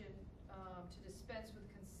petition to dispense with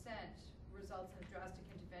consent results in a drastic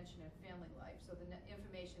intervention in family life. So the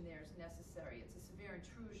information there is necessary. It's a severe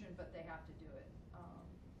intrusion, but they have to do it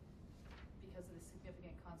because of the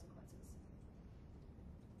significant consequences.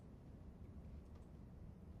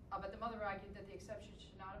 But the mother argued that the exception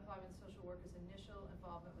should not apply when the social worker's initial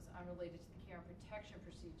involvement was unrelated to the care and protection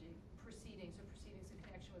proceedings or proceedings in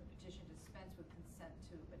connection with the petition to dispense with consent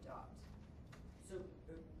to adopt. So,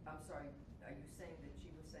 I'm sorry, are you saying that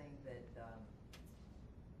she was saying that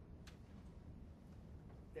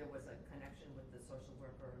there was a connection with the social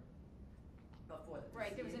worker before the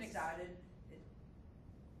Right, there was an proceedings started.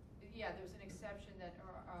 Yeah, there was an exception that,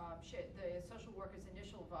 the social worker's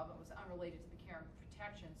initial involvement was unrelated to the care and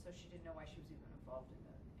protection, so she didn't know why she was even involved in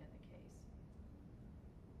the case.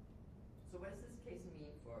 So what does this case mean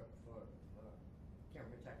for care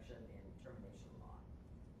and protection and termination law?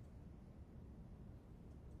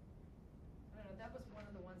 I don't know, that was one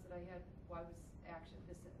of the ones that I had, why was this action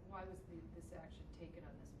taken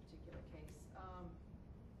on this particular case?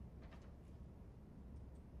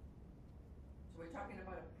 So we're talking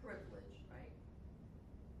about a privilege, right?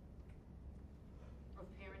 Of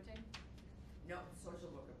parenting? No, social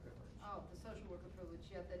worker privilege. Oh, the social worker privilege,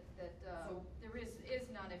 yeah, So- there is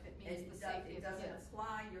none if it means the safety It of doesn't kids.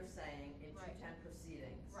 apply, you're saying, in Right. 210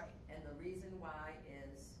 proceedings. Right. And the reason why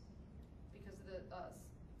is, Because of the,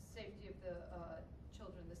 safety of the,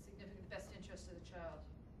 children, the best interest of the child.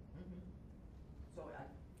 so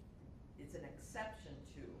it's an exception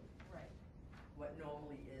to Right. what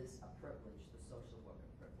normally is a privilege, the social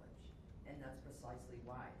worker privilege. And that's precisely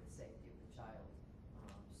why the safety of the child,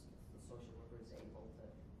 the social worker is able to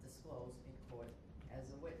disclose in court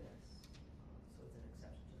as a witness. So it's an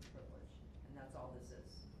exception to the privilege, and that's all this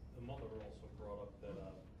is. The mother also brought up that,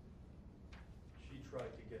 she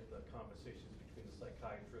tried to get the conversations between the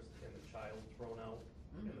psychiatrist and the child thrown out,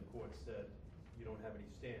 and the court said, you don't have any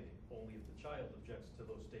standing, only if the child objects to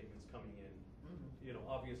those statements coming in. You know,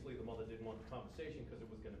 obviously, the mother didn't want the conversation because it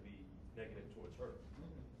was gonna be negative towards her.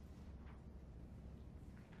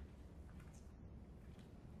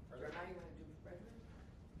 So now you wanna do Frederick?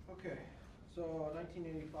 Okay, so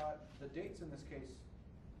 1985, the dates in this case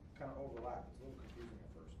kind of overlap, it's a little confusing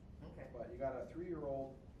at first. Okay. But you got a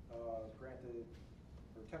 3-year-old granted,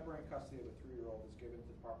 or temporary custody of a 3-year-old is given to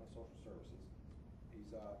the Department of Social Services.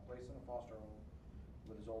 He's placed in a foster home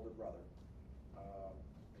with his older brother.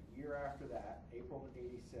 A year after that, April of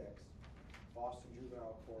 '86, Boston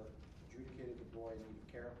Juvenile Court adjudicated the boy in need of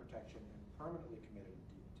care and protection and permanently committed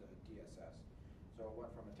him to DSS. So it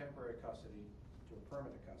went from a temporary custody to a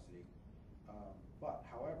permanent custody.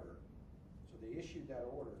 However, so they issued that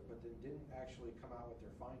order, but then didn't actually come out with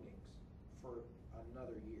their findings for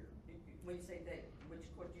another year. When you say they, which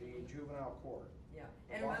court do you The mean? juvenile court. Yeah,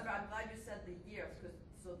 The and remember, Boston- I'm glad you said the year, because,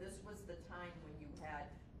 so this was the time when you had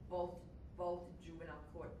both juvenile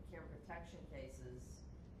court care and protection cases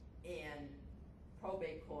and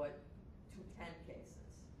probate court 210 cases.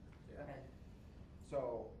 Go ahead.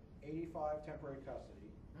 So 85 temporary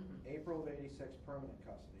custody, April of '86 permanent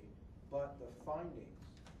custody, but the findings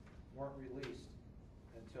weren't released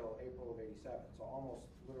until April of '87, so almost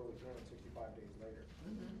literally 365 days later.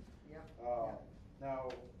 Yep. Now,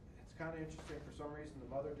 it's kind of interesting, for some reason, the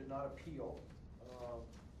mother did not appeal.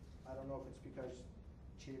 I don't know if it's because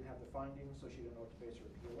she didn't have the findings, so she didn't know what to base her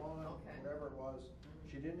appeal on, Okay. whatever it was.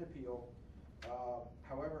 She didn't appeal.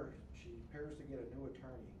 However, she appears to get a new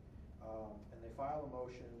attorney, and they file a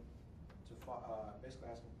motion to basically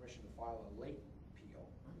asking permission to file a late appeal.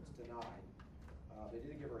 It's denied. They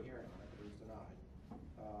didn't give her a hearing on it, but it was denied.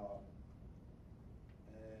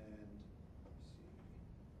 And, let's see,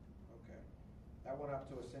 okay. That went up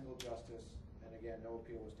to a single justice, and again, no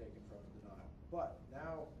appeal was taken from the denial. But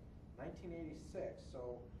now, 1986,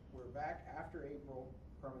 so we're back after April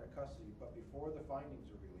permanent custody, but before the findings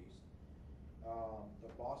are released,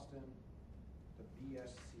 the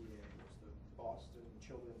BSCA, was the Boston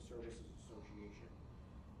Children's Services Association,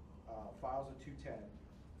 files a 210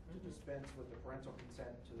 to dispense with the parental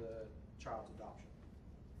consent to the child's adoption.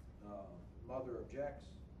 Mother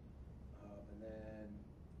objects, and then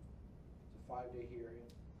it's a 5-day hearing,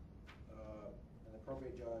 and the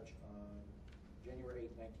probate judge on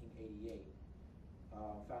January 8, 1988,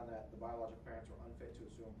 found that the biological parents were unfit to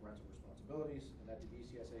assume parental responsibilities, and that the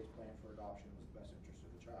BCSA's plan for adoption was the best interest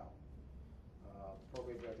of the child. The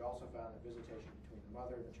probate judge also found that visitation between the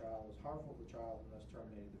mother and the child was harmful to the child and thus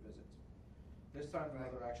terminated the visits. This time, the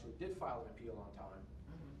mother actually did file an appeal on time.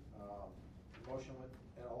 The motion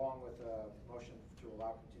and along with a motion to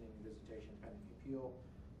allow continuing visitation pending the appeal.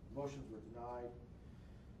 Motions were denied,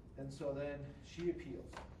 and so then she appeals.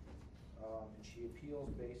 And she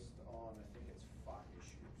appeals based on, I think it's 5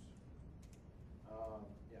 issues.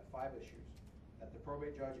 5 issues. That the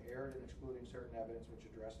probate judge erred in excluding certain evidence which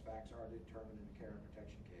addressed facts already determined in the care and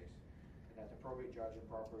protection case. And that the probate judge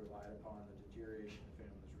improperly relied upon the deterioration of the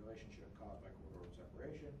family's relationship caused by court-ordered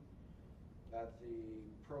separation. That the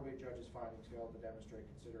probate judge's findings failed to demonstrate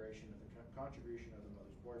consideration of the contribution of the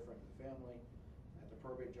mother's boyfriend to the family. That the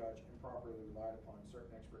probate judge improperly relied upon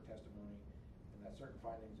certain expert testimony, and that certain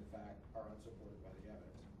findings of fact are unsupported by the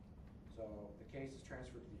evidence. So the case is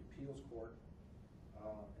transferred to the appeals court,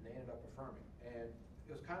 and they ended up affirming. And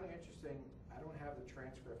it was kind of interesting, I don't have the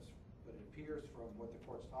transcripts, but it appears from what the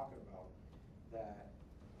court's talking about, that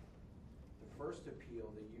the first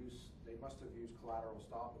appeal, they must have used collateral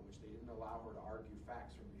estoppel, which they didn't allow her to argue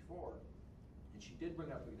facts from before. And she did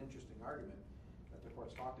bring up an interesting argument that the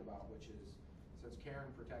court's talked about, which is, since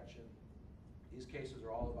caring protection, these cases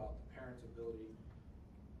are all about the parent's ability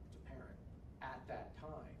to parent at that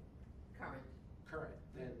time. Current,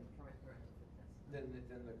 then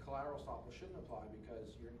the collateral estoppel shouldn't apply,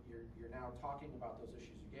 because you're now talking about those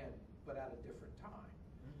issues again, but at a different time.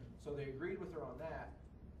 So they agreed with her on that,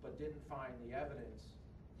 but didn't find the evidence.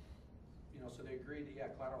 So they agreed that, yeah,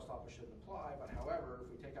 collateral estoppel shouldn't apply, but however, if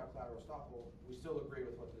we take out collateral estoppel, we still agree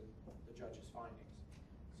with what the judge's findings.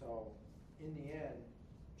 So in the end,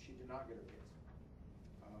 she did not get her kids.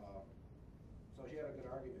 So she had a good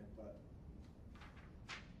argument, but.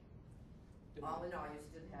 All in all, you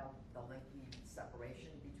still have the lengthy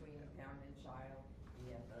separation between the parent and child.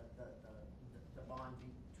 You have the bond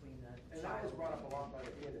between the And child. that was brought up a lot by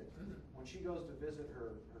the kid. When she goes to visit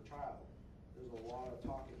her child, there's a lot of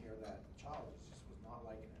talking here that the child just was not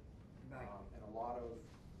liking it. Right. And a lot of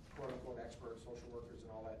quote-unquote experts, social workers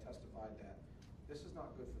and all that testified that this is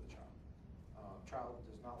not good for the child. Child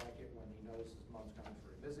does not like it when he knows his mom's coming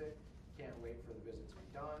for a visit, can't wait for the visit to be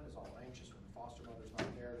done, is all anxious when the foster mother's not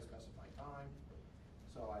there at a specified time.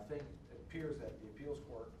 So I think it appears that the appeals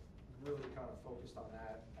court really kind of focused on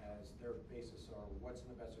that as their basis, or what's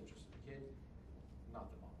in the best interest of the kid,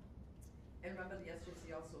 not the mom. And remember, the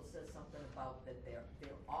SJC also says something about that they're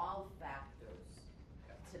all factors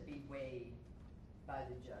to be weighed by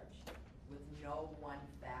the judge, with no one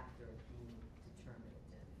factor being determinative.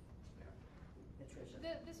 Patricia?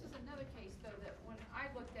 This was another case, though, that when I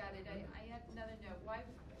looked at it, I had another note. Why,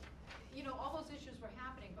 all those issues were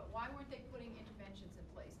happening, but why weren't they putting interventions in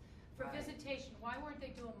place? For Right. visitation, why weren't they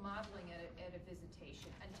doing modeling at a visitation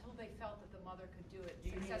until they felt that the mother could do it Do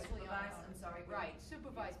you mean successfully on her supervise? own? I'm sorry, what? Right,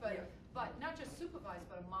 supervise, but, Yeah. but not just supervise,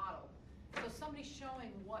 but a model. So somebody showing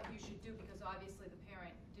what you should do, because obviously the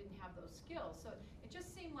parent didn't have those skills. So it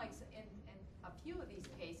just seemed like in a few of these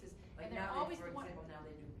cases, Like and they're now, always for the one. example, now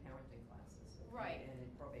they do parenting classes. Right. And in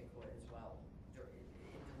probate court as well,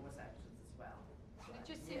 in divorce actions as well. But it But,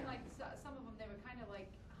 just seemed yeah. like some of them, they were kind of like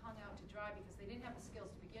hung out to dry because they didn't have the skills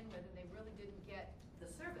to begin with, and they really didn't get The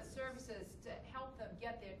the services. services to help them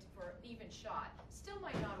get there for an even shot. Still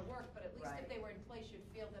might not have worked, but at least Right. if they were in place, you'd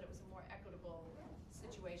feel that it was a more equitable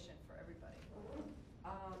situation for everybody.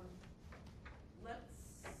 Let's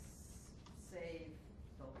save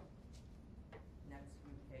the next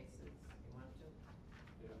few cases. You want to?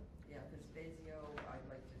 Yeah. Yeah, because Bezio, I'd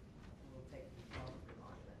like to, we'll take probably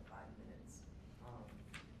longer than 5 minutes.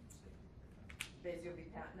 Bezio v.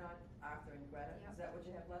 Patnod, Arthur and Greta, Yep. is that what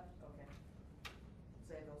you have left? Okay.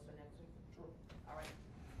 Save those for next week? Sure. All right.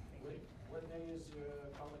 Thank you. What day is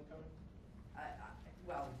common